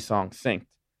every song synced.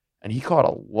 And he caught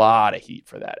a lot of heat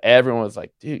for that. Everyone was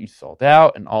like, dude, you sold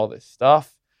out and all this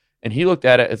stuff. And he looked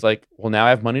at it as like, well, now I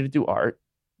have money to do art.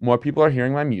 More people are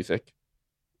hearing my music.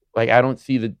 Like, I don't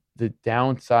see the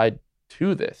downside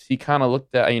to this. He kind of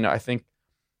looked at, I think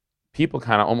people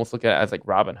kind of almost look at it as like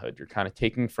Robin Hood. You're kind of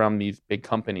taking from these big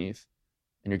companies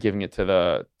and you're giving it to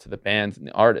the bands and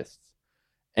the artists.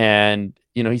 And,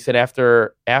 he said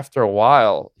after a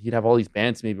while, he'd have all these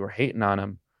bands maybe were hating on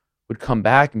him, would come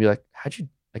back and be like, how'd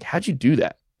you do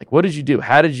that? Like, what did you do?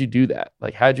 How did you do that?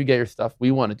 Like, how'd you get your stuff?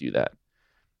 We want to do that.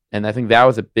 And I think that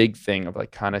was a big thing of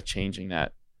like kind of changing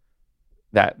that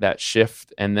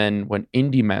shift. And then when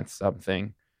indie meant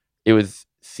something, it was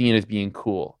seen as being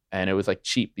cool. And it was like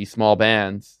cheap. These small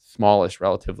bands, smallish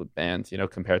relative bands,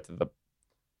 compared to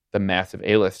the massive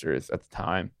A-listers at the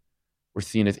time, were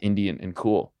seen as indie and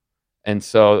cool. And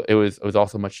so it was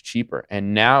also much cheaper.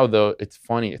 And now, though, it's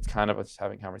funny. It's kind of us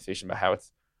having a conversation about how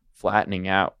it's flattening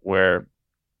out, where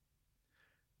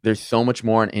there's so much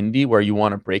more in indie where you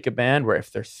want to break a band, where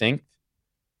if they're synced,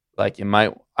 like I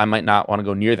might not want to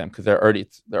go near them because they're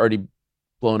already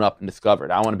blown up and discovered.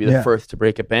 I want to be the first to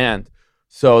break a band.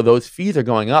 So those fees are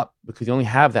going up because you only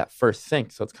have that first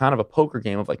sync. So it's kind of a poker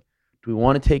game of like, do we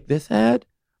want to take this ad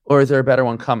or is there a better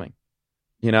one coming?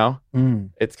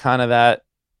 It's kind of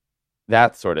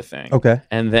that sort of thing. Okay.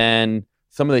 And then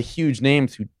some of the huge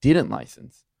names who didn't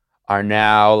license, are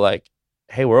now like,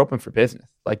 hey, we're open for business.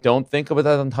 Like, don't think of us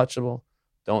as untouchable.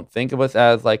 Don't think of us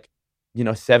as like,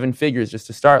 7 figures just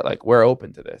to start. Like, we're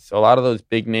open to this. So a lot of those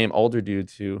big name older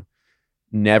dudes who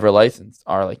never licensed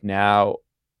are like now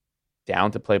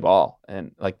down to play ball.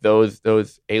 And like those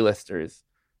A-listers,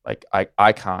 like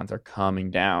icons, are coming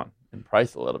down in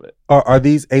price a little bit. Are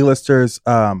these A-listers,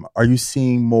 are you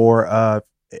seeing more of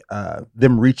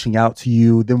them reaching out to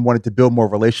you, them wanting to build more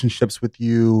relationships with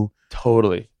you?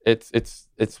 Totally. It's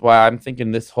why I'm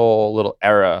thinking this whole little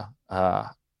era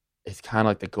is kind of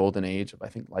like the golden age of, I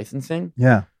think, licensing.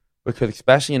 Yeah. Because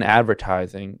especially in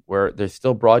advertising, where there's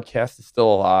still broadcast is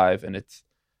still alive, and it's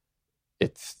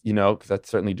because that's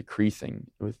certainly decreasing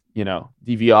with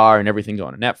DVR and everything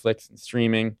going to Netflix and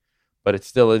streaming, but it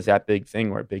still is that big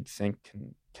thing where Big Sync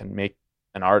can make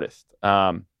an artist.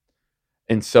 And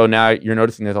so now you're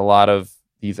noticing there's a lot of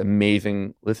these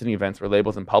amazing listening events where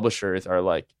labels and publishers are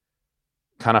like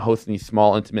kind of hosting these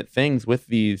small intimate things with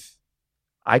these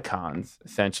icons,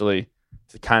 essentially,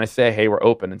 to kind of say, hey, we're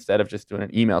open, instead of just doing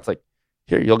an email. It's like,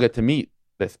 here, you'll get to meet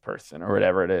this person or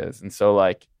whatever it is. And so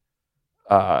like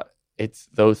it's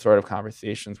those sort of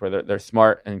conversations where they're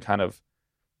smart and kind of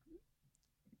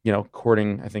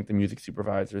courting, I think, the music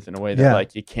supervisors in a way that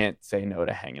like you can't say no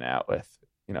to hanging out with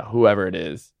whoever it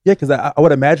is. Yeah, because I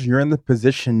would imagine you're in the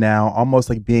position now, almost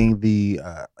like being the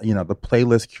the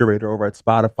playlist curator over at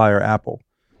Spotify or Apple.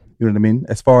 You know what I mean?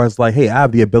 As far as like, hey, I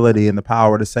have the ability and the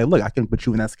power to say, look, I can put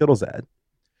you in that Skittles ad.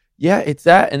 Yeah, it's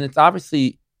that, and it's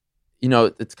obviously,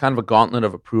 it's kind of a gauntlet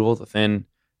of approvals within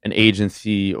an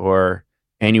agency or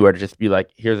anywhere to just be like,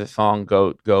 here's a song,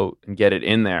 go and get it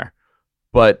in there.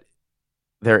 But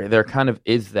there kind of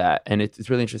is that, and it's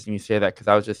really interesting you say that, because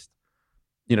I was just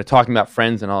talking about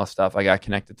friends and all this stuff. I got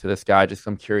connected to this guy, just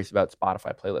I'm curious about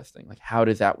Spotify playlisting. Like, how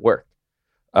does that work?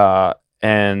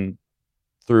 And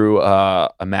through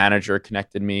a manager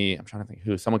connected me. I'm trying to think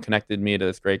who. Someone connected me to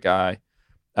this great guy,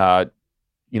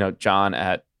 John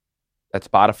at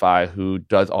Spotify, who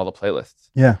does all the playlists.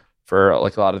 Yeah. For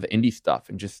like a lot of the indie stuff,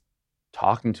 and just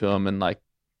talking to him and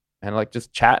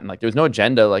just chatting. Like, there was no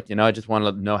agenda. Like, I just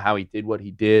wanted to know how he did what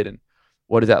he did, and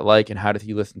what is that like, and how does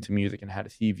he listen to music, and how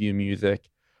does he view music,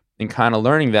 and kind of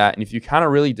learning that. And if you kind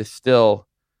of really distill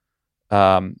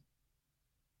the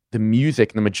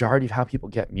music and the majority of how people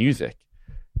get music,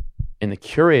 and the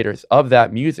curators of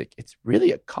that music, it's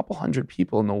really a couple hundred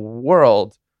people in the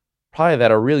world probably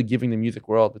that are really giving the music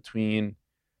world, between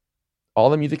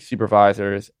all the music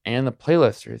supervisors and the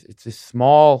playlisters. It's a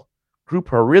small group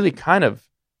who are really kind of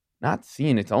not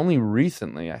seen. It's only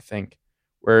recently, I think,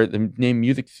 where the name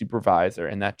music supervisor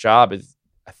and that job is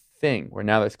a thing, where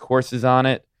now there's courses on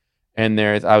it. And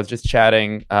I was just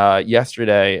chatting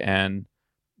yesterday, and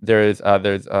there's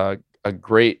a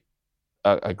great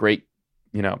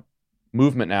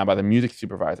movement now by the Music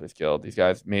Supervisors Guild. These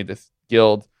guys made this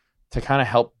guild to kind of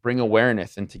help bring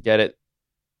awareness and to get it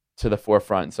to the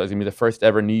forefront. So it's gonna be the first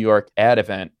ever New York ad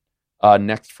event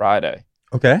next Friday.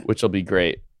 Okay. Which will be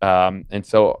great. And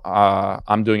so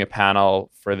I'm doing a panel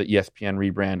for the ESPN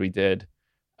rebrand we did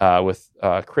with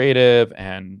Creative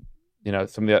and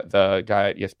some of the guy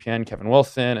at ESPN, Kevin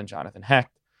Wilson, and Jonathan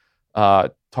Hecht,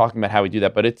 talking about how we do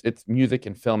that. But it's music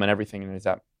and film and everything. And there's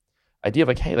that idea of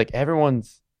like, hey, like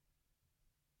everyone's,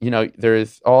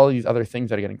 there's all these other things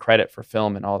that are getting credit for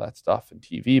film and all that stuff and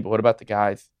TV. But what about the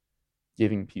guys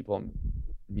giving people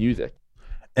music?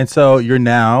 And so you're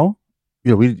now,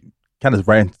 we kind of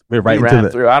ran through. I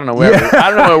don't know where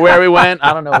I don't know where we went.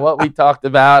 I don't know what we talked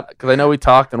about, because I know we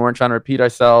talked and weren't trying to repeat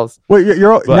ourselves. Well,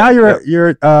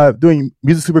 you're doing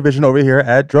music supervision over here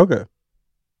at Droga.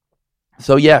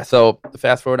 So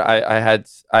fast forward, I had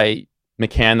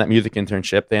McCann, that music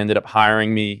internship. They ended up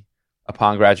hiring me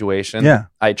upon graduation. Yeah,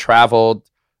 I traveled.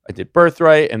 I did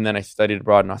Birthright, and then I studied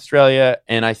abroad in Australia.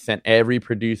 And I sent every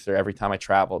producer every time I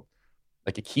traveled,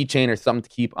 like a keychain or something to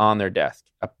keep on their desk,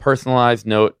 a personalized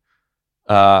note.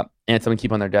 And something to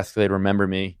keep on their desk so they'd remember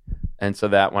me. And so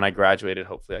that when I graduated,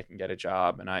 hopefully I can get a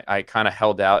job. And I kind of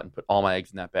held out and put all my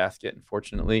eggs in that basket. And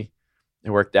fortunately, it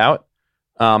worked out.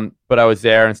 But I was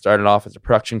there and started off as a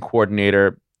production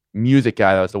coordinator, music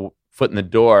guy. That was the foot in the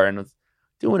door, and was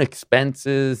doing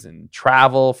expenses and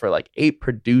travel for like 8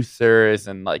 producers,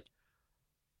 and like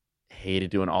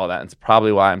hated doing all that. And it's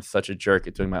probably why I'm such a jerk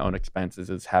at doing my own expenses,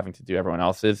 is having to do everyone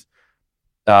else's.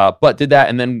 But did that,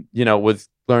 and then was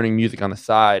learning music on the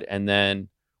side, and then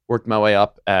worked my way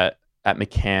up at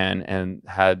McCann, and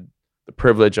had the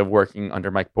privilege of working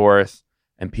under Mike Boris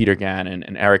and Peter Gannon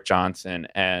and Eric Johnson,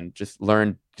 and just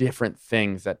learned different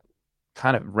things that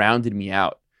kind of rounded me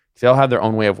out. They all have their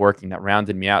own way of working that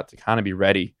rounded me out to kind of be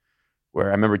ready where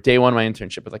I remember day one of my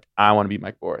internship was like, I want to be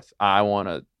Mike Boris. I want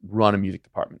to run a music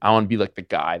department. I want to be like the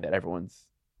guy that everyone's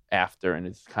after and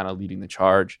is kind of leading the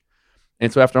charge.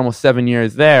 And so after almost 7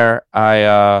 years there,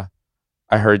 I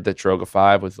heard that Droga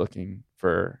 5 was going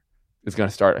to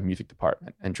start a music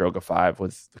department. And Droga 5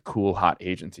 was the cool, hot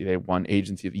agency. They won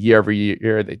agency of the year every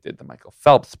year. They did the Michael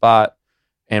Phelps spot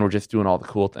and were just doing all the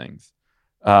cool things.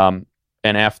 And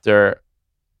after,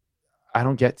 I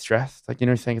don't get stressed. Like,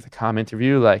 you're saying it's a calm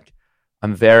interview. Like,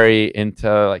 I'm very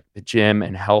into like the gym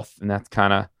and health. And that's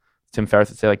kind of, Tim Ferriss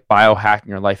would say, like biohacking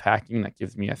or life hacking. That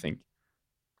gives me, I think,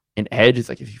 an edge. It's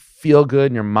like, if you feel good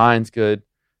and your mind's good,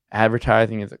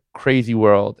 advertising is a crazy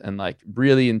world and like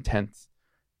really intense.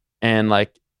 And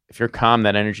like, if you're calm,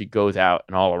 that energy goes out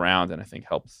and all around, and I think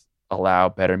helps allow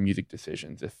better music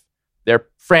decisions. If they're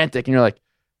frantic and you're like,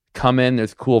 come in,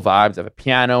 there's cool vibes. I have a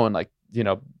piano and like,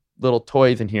 little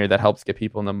toys in here that helps get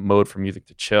people in the mode for music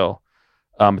to chill.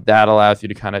 That allows you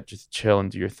to kind of just chill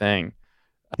and do your thing.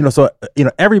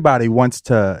 Everybody wants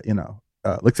to,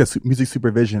 looks at music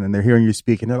supervision and they're hearing you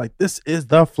speak and they're like, this is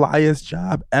the flyest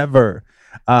job ever.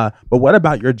 But what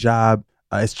about your job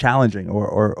is challenging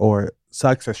or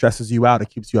sucks or stresses you out? It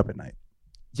keeps you up at night.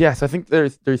 Yes, I think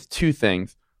there's two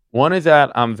things. One is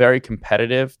that I'm very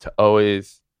competitive to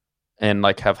always and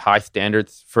like have high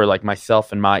standards for like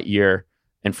myself and my ear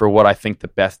and for what I think the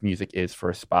best music is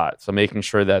for a spot. So making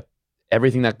sure that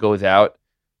everything that goes out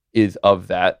is of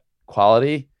that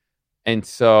quality. And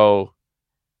so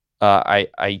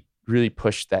I really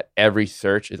push that every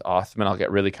search is awesome, and I'll get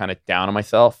really kind of down on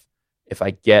myself if I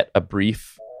get a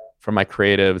brief from my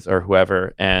creatives or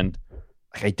whoever and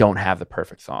like I don't have the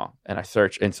perfect song and I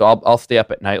search. And so I'll stay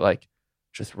up at night like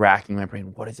just racking my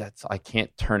brain. What is that song? I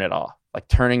can't turn it off. Like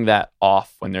turning that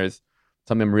off when there's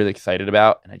something I'm really excited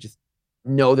about and I just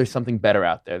know there's something better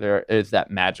out there. There is that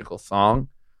magical song.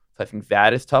 So I think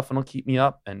that is tough and will keep me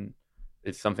up, and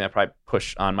it's something I probably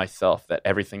push on myself, that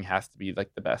everything has to be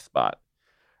like the best spot.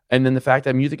 And then the fact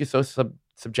that music is so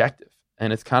subjective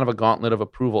and it's kind of a gauntlet of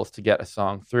approvals to get a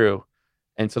song through.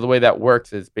 And so the way that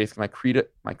works is basically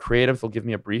my creatives will give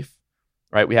me a brief,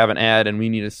 right? We have an ad and we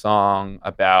need a song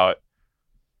about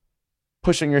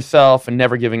pushing yourself and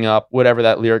never giving up, whatever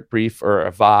that lyric brief or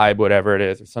a vibe, whatever it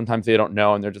is. Or sometimes they don't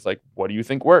know and they're just like, what do you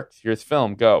think works? Here's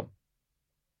film, go.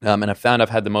 And I've found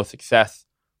I've had the most success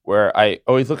where I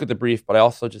always look at the brief, but I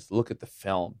also just look at the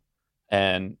film.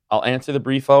 And I'll answer the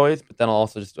brief always, but then I'll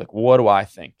also just be like, what do I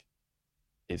think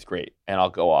is great? And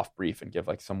I'll go off brief and give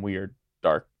like some weird,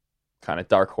 dark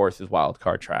horses, wild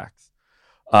card tracks.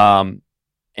 And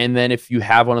then if you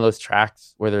have one of those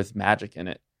tracks where there's magic in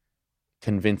it,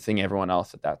 convincing everyone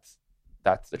else that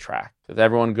that's the track. Because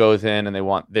everyone goes in and they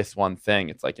want this one thing.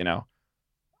 It's like, I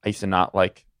used to not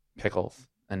like pickles,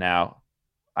 and now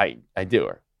I do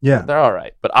her. Yeah, they're all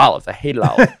right. But olives, I hated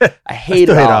olives. I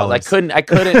hated olives.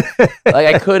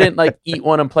 I couldn't like eat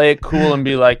one and play it cool and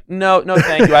be like, no,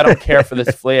 thank you. I don't care for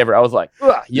this flavor. I was like,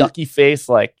 yucky face.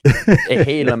 Like I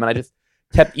hated them, and I just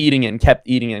kept eating it and kept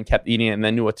eating it and kept eating it, and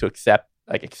then knew what to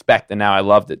expect, and now I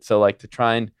loved it. So like to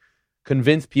try and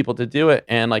convince people to do it,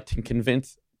 and like to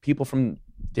convince people from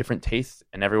different tastes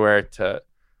and everywhere to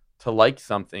like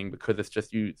something, because it's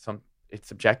just it's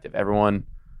subjective. Everyone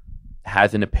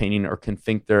has an opinion or can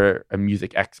think they're a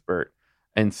music expert.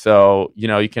 And so,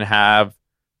 you can have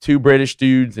 2 British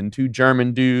dudes and 2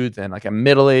 German dudes and like a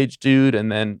middle-aged dude,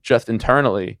 and then just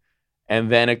internally.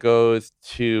 And then it goes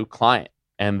to client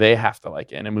and they have to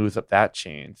like it, and it moves up that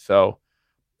chain. So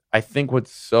I think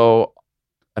what's so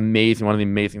amazing, one of the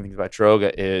amazing things about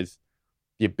Droga is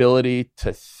the ability to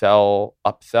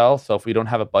upsell. So if we don't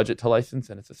have a budget to license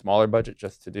and it's a smaller budget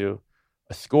just to do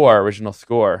a original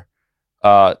score,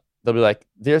 they'll be like,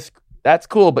 that's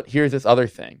cool, but here's this other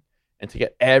thing. And to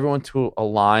get everyone to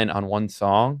align on one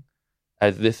song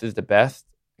as this is the best,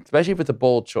 especially if it's a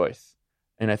bold choice.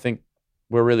 And I think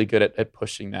we're really good at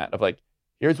pushing that of like,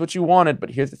 here's what you wanted,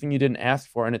 but here's the thing you didn't ask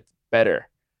for, and it's better.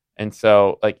 And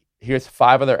so like, here's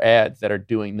 5 other ads that are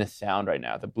doing this sound right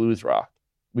now, the blues rock.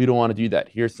 We don't want to do that.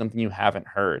 Here's something you haven't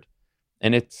heard.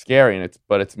 And it's scary,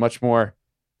 but it's much more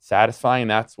satisfying.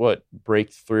 That's what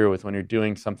breaks through, is when you're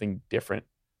doing something different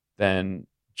than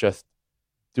just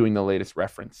doing the latest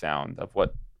reference sound of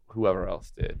what whoever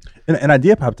else did. An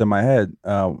idea popped in my head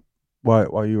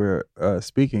while you were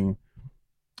speaking.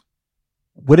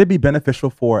 Would it be beneficial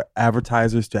for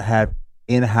advertisers to have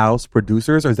in-house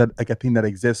producers, or is that like a thing that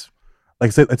exists?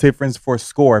 Like, let's say for instance, for a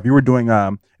score, if you were doing,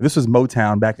 if this was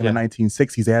Motown back in the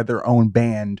 1960s, they had their own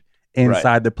band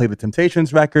inside that played the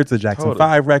Temptations records, the Jackson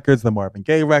 5 records, the Marvin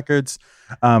Gaye records.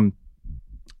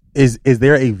 Is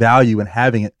there a value in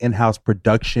having an in-house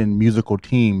production musical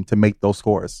team to make those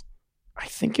scores? I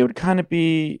think it would kind of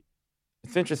be,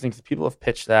 it's interesting because people have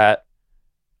pitched that.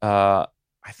 I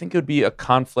think it would be a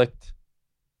conflict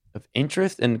of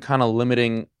interest and kind of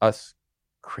limiting us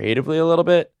creatively a little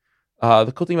bit.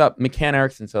 The cool thing about McCann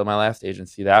Erickson, so my last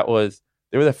agency, they were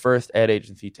the first ad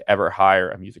agency to ever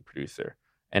hire a music producer.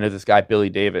 And there's this guy, Billy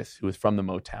Davis, who was from the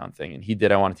Motown thing. And he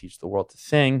did I Want to Teach the World to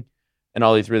Sing and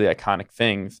all these really iconic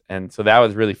things. And so that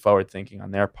was really forward thinking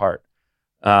on their part.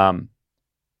 But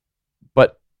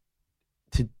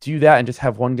to do that and just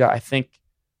have one guy, I think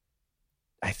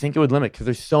it would limit, because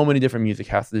there's so many different music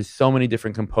houses. There's so many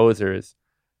different composers.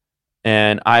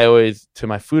 And I always, to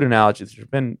my food analogies, which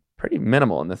have been pretty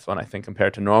minimal in this one, I think,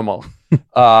 compared to normal.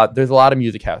 There's a lot of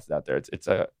music houses out there. It's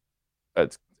a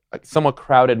somewhat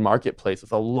crowded marketplace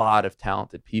with a lot of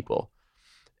talented people.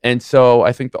 And so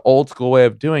I think the old school way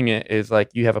of doing it is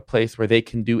like you have a place where they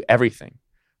can do everything.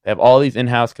 They have all these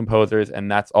in-house composers, and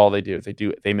that's all they do.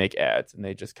 They make ads, and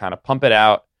they just kind of pump it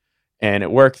out, and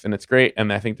it works, and it's great.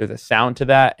 And I think there's a sound to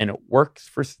that, and it works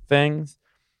for things.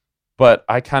 But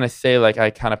I kind of say, like, I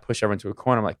kind of push everyone to a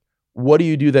corner. I'm like, what do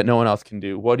you do that no one else can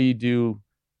do? What do you do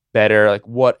better? Like,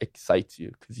 what excites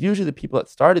you? Because usually the people that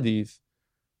started these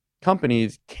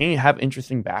companies have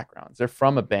interesting backgrounds. They're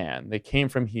from a band. They came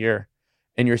from here.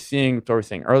 And you're seeing, what we were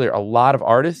saying earlier, a lot of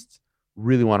artists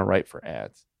really want to write for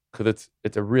ads because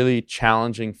it's a really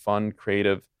challenging, fun,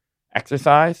 creative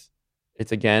exercise.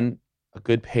 It's, again, a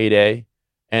good payday.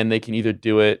 And they can either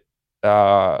do it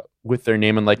with their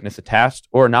name and likeness attached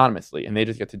or anonymously. And they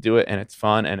just get to do it, and it's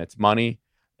fun, and it's money,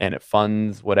 and it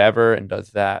funds whatever and does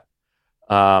that.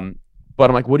 But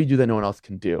I'm like, what do you do that no one else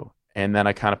can do? And then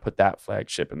I kind of put that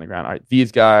flagship in the ground. All right,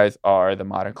 these guys are the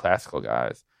modern classical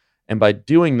guys. And by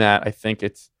doing that, I think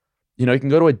it's, you can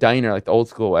go to a diner like the old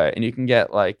school way, and you can get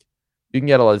a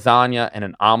lasagna and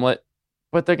an omelet,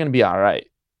 but they're going to be all right.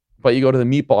 But you go to the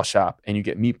meatball shop and you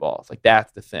get meatballs. Like,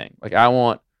 that's the thing. Like, I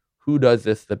want, who does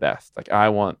this the best? Like, I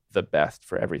want the best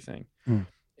for everything.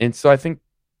 And so I think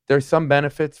there's some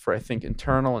benefits for, I think,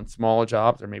 internal and smaller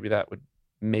jobs, or maybe that would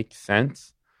make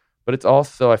sense. But it's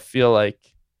also, I feel like,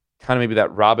 kind of maybe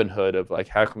that Robin Hood of like,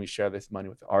 how can we share this money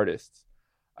with the artists?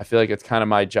 I feel like it's kind of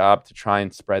my job to try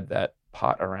and spread that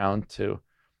pot around to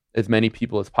as many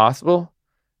people as possible.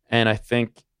 And I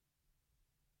think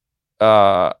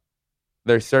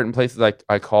there's certain places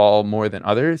I call more than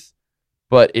others,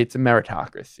 but it's a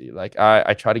meritocracy. Like,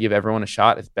 I try to give everyone a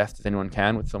shot as best as anyone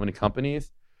can with so many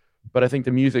companies. But I think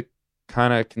the music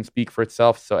kind of can speak for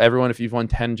itself. So everyone, if you've won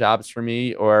 10 jobs for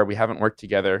me or we haven't worked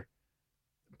together,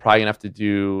 probably gonna have to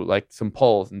do like some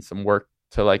polls and some work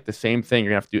to like the same thing you're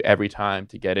gonna have to do every time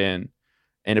to get in.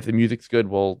 And if the music's good,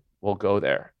 we'll go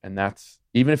there. And that's,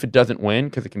 even if it doesn't win,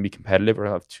 because it can be competitive, or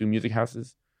I'll have two music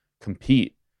houses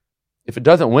compete. If it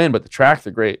doesn't win, but the tracks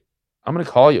are great, I'm gonna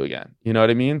call you again. You know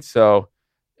what I mean? So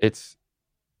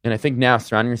and I think now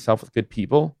surrounding yourself with good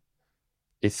people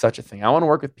is such a thing. I want to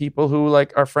work with people who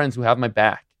like are friends, who have my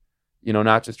back,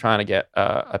 not just trying to get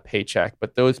a paycheck,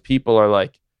 but those people are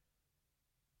like,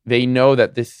 they know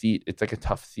that this seat, it's like a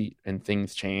tough seat and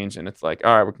things change. And it's like,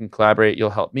 all right, we can collaborate.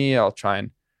 You'll help me. I'll try, and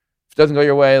if it doesn't go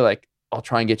your way, like, I'll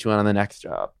try and get you on the next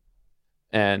job.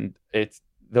 And it's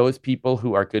those people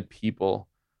who are good people,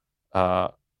 they're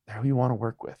who you want to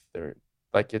work with. They're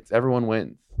like, it's everyone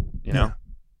wins, you know?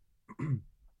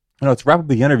 To wrap up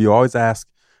the interview, I always ask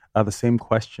the same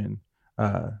question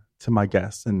to my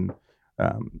guests. And,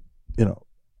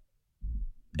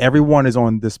 everyone is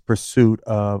on this pursuit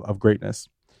of greatness.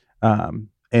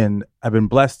 And I've been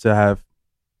blessed to have,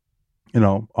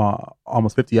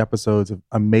 almost 50 episodes of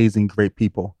amazing, great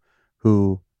people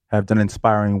who have done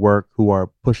inspiring work, who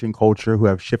are pushing culture, who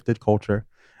have shifted culture.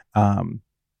 And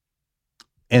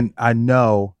I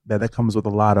know that comes with a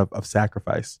lot of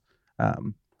sacrifice.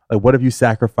 Like, what have you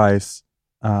sacrificed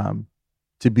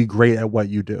to be great at what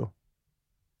you do?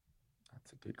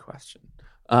 That's a good question.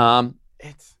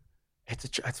 It's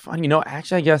fun.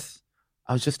 Actually, I guess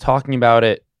I was just talking about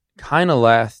it kind of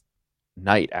last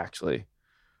night, actually.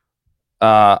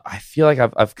 I feel like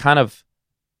I've kind of,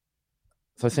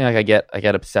 so I was saying, like, I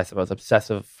get obsessive. I was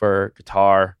obsessive for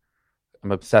guitar.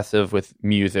 I'm obsessive with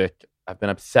music. I've been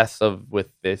obsessive with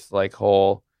this like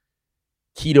whole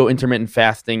keto intermittent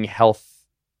fasting health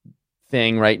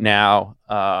thing right now.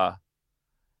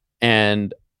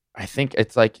 And I think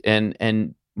it's like,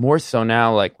 and more so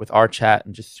now, like with our chat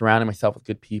and just surrounding myself with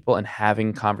good people and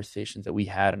having conversations that we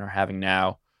had and are having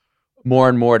now, more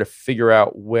and more to figure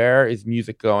out, where is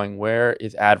music going? Where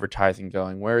is advertising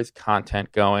going? Where is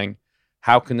content going?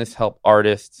 How can this help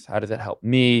artists? How does it help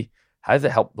me? How does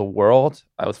it help the world?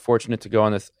 I was fortunate to go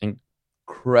on this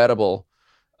incredible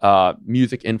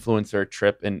music influencer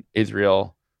trip in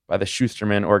Israel by the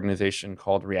Schusterman organization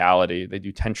called Reality. They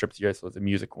do 10 trips a year, so it's a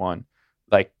music one.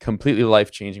 Like completely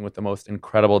life-changing with the most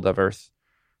incredible, diverse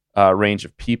range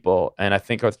of people. And I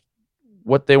think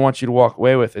what they want you to walk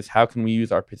away with is how can we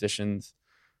use our positions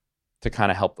to kind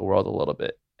of help the world a little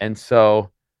bit. And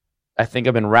so I think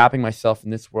I've been wrapping myself in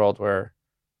this world where,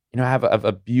 I have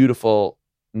a beautiful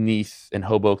niece in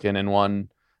Hoboken and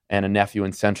a nephew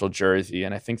in Central Jersey.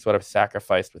 And I think what I've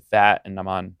sacrificed with that and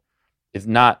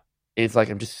is like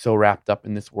I'm just so wrapped up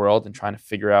in this world and trying to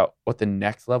figure out what the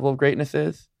next level of greatness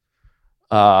is.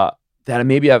 That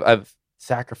maybe I've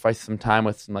sacrificed some time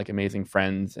with some like amazing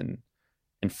friends and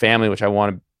family, which I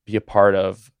want to be a part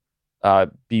of,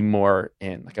 be more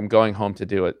in. Like I'm going home to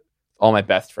do it. All my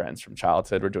best friends from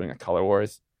childhood, we're doing a Color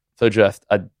Wars. So just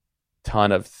a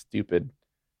ton of stupid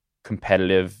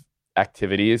competitive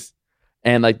activities.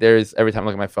 And like every time I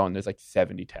look at my phone, there's like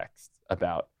 70 texts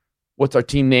about what's our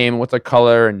team name, what's our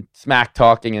color, and smack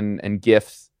talking and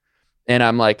gifts. And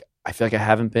I'm like, I feel like I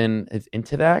haven't been as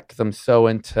into that because I'm so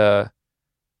into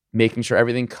making sure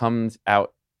everything comes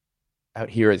out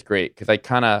here is great. Because I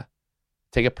kind of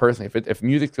take it personally. If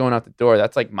music's going out the door,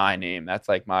 that's like my name. That's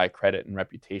like my credit and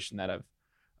reputation that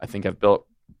I think I've built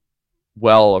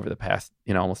well over the past,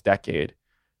 almost decade.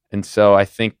 And so I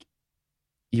think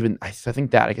I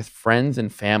think that, I guess, friends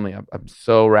and family, I'm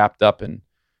so wrapped up in,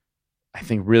 I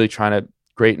think, really trying to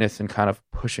greatness and kind of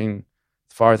pushing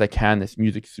as far as I can this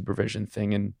music supervision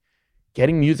thing and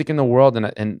getting music in the world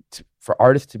for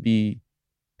artists to be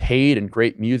paid and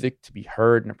great music to be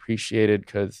heard and appreciated,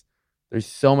 because there's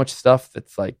so much stuff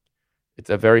that's like, it's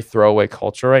a very throwaway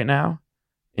culture right now,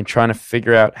 and trying to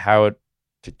figure out how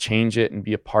to change it and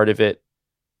be a part of it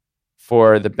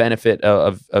for the benefit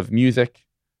of music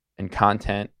and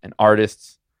content and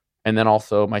artists, and then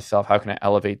also myself. How can I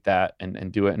elevate that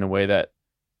and do it in a way that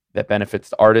benefits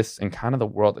the artists and kind of the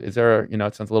world? Is there,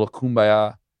 it sounds a little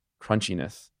kumbaya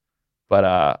crunchiness,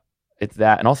 but it's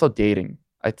that. And also dating.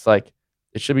 It's like,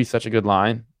 it should be such a good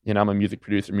line. I'm a music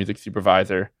producer, music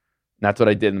supervisor. And that's what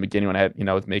I did in the beginning when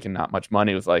I was making not much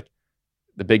money. It was like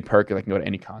the big perk is I can go to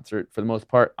any concert for the most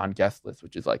part on guest list,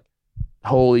 which is like,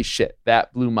 holy shit,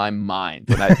 that blew my mind.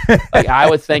 And I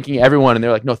was thanking everyone, and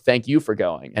they're like, no, thank you for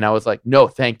going. And I was like, no,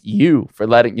 thank you for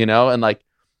letting, and like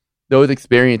those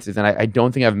experiences. And I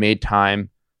don't think I've made time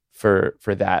for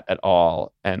that at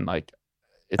all. And like,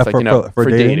 it's like, for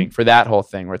dating, for that whole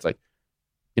thing where it's like,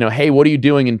 hey, what are you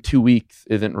doing in 2 weeks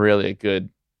isn't really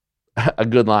a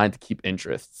good line to keep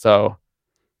interest. So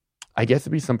I guess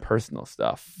it'd be some personal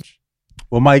stuff.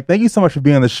 Well, Mike, thank you so much for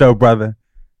being on the show, brother.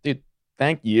 Dude,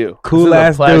 thank you. Cool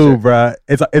ass dude, bro.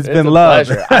 It's been love.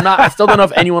 I still don't know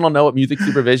if anyone will know what music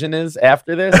supervision is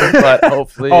after this, but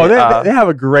hopefully. They have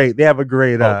a great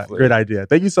idea.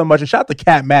 Thank you so much, and shout out to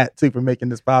Cat Matt too for making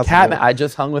this possible. Cat Matt, I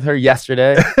just hung with her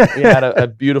yesterday. We had a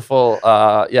beautiful,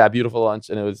 beautiful lunch,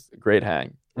 and it was a great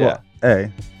hang. Well,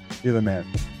 hey, you're the man.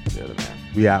 You're the man.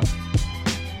 We out.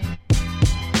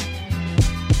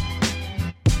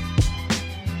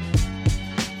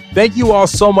 Thank you all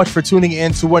so much for tuning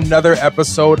in to another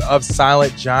episode of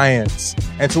Silent Giants,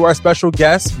 and to our special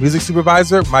guest, music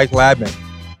supervisor Mike Ladman.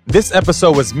 This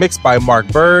episode was mixed by Mark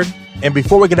Bird, and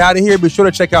before we get out of here, be sure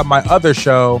to check out my other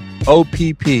show,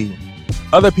 OPP.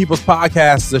 Other People's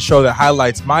Podcast is a show that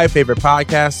highlights my favorite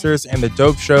podcasters and the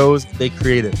dope shows they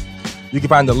created. You can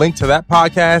find the link to that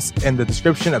podcast in the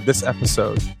description of this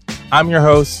episode. I'm your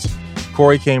host,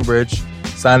 Corey Cambridge,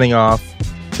 signing off.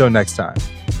 Till next time.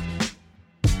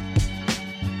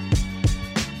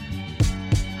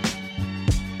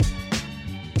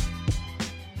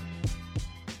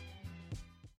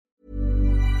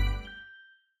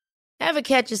 Ever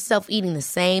catch yourself eating the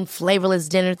same flavorless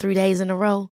dinner 3 days in a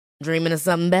row? Dreaming of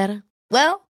something better?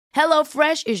 Well,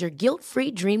 HelloFresh is your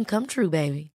guilt-free dream come true,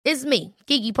 baby. It's me,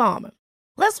 Keke Palmer.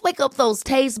 Let's wake up those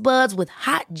taste buds with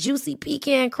hot, juicy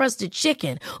pecan-crusted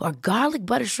chicken or garlic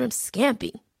butter shrimp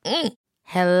scampi.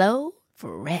 Hello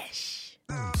Fresh.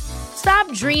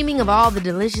 Stop dreaming of all the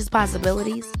delicious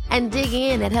possibilities and dig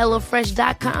in at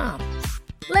HelloFresh.com.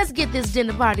 Let's get this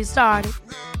dinner party started.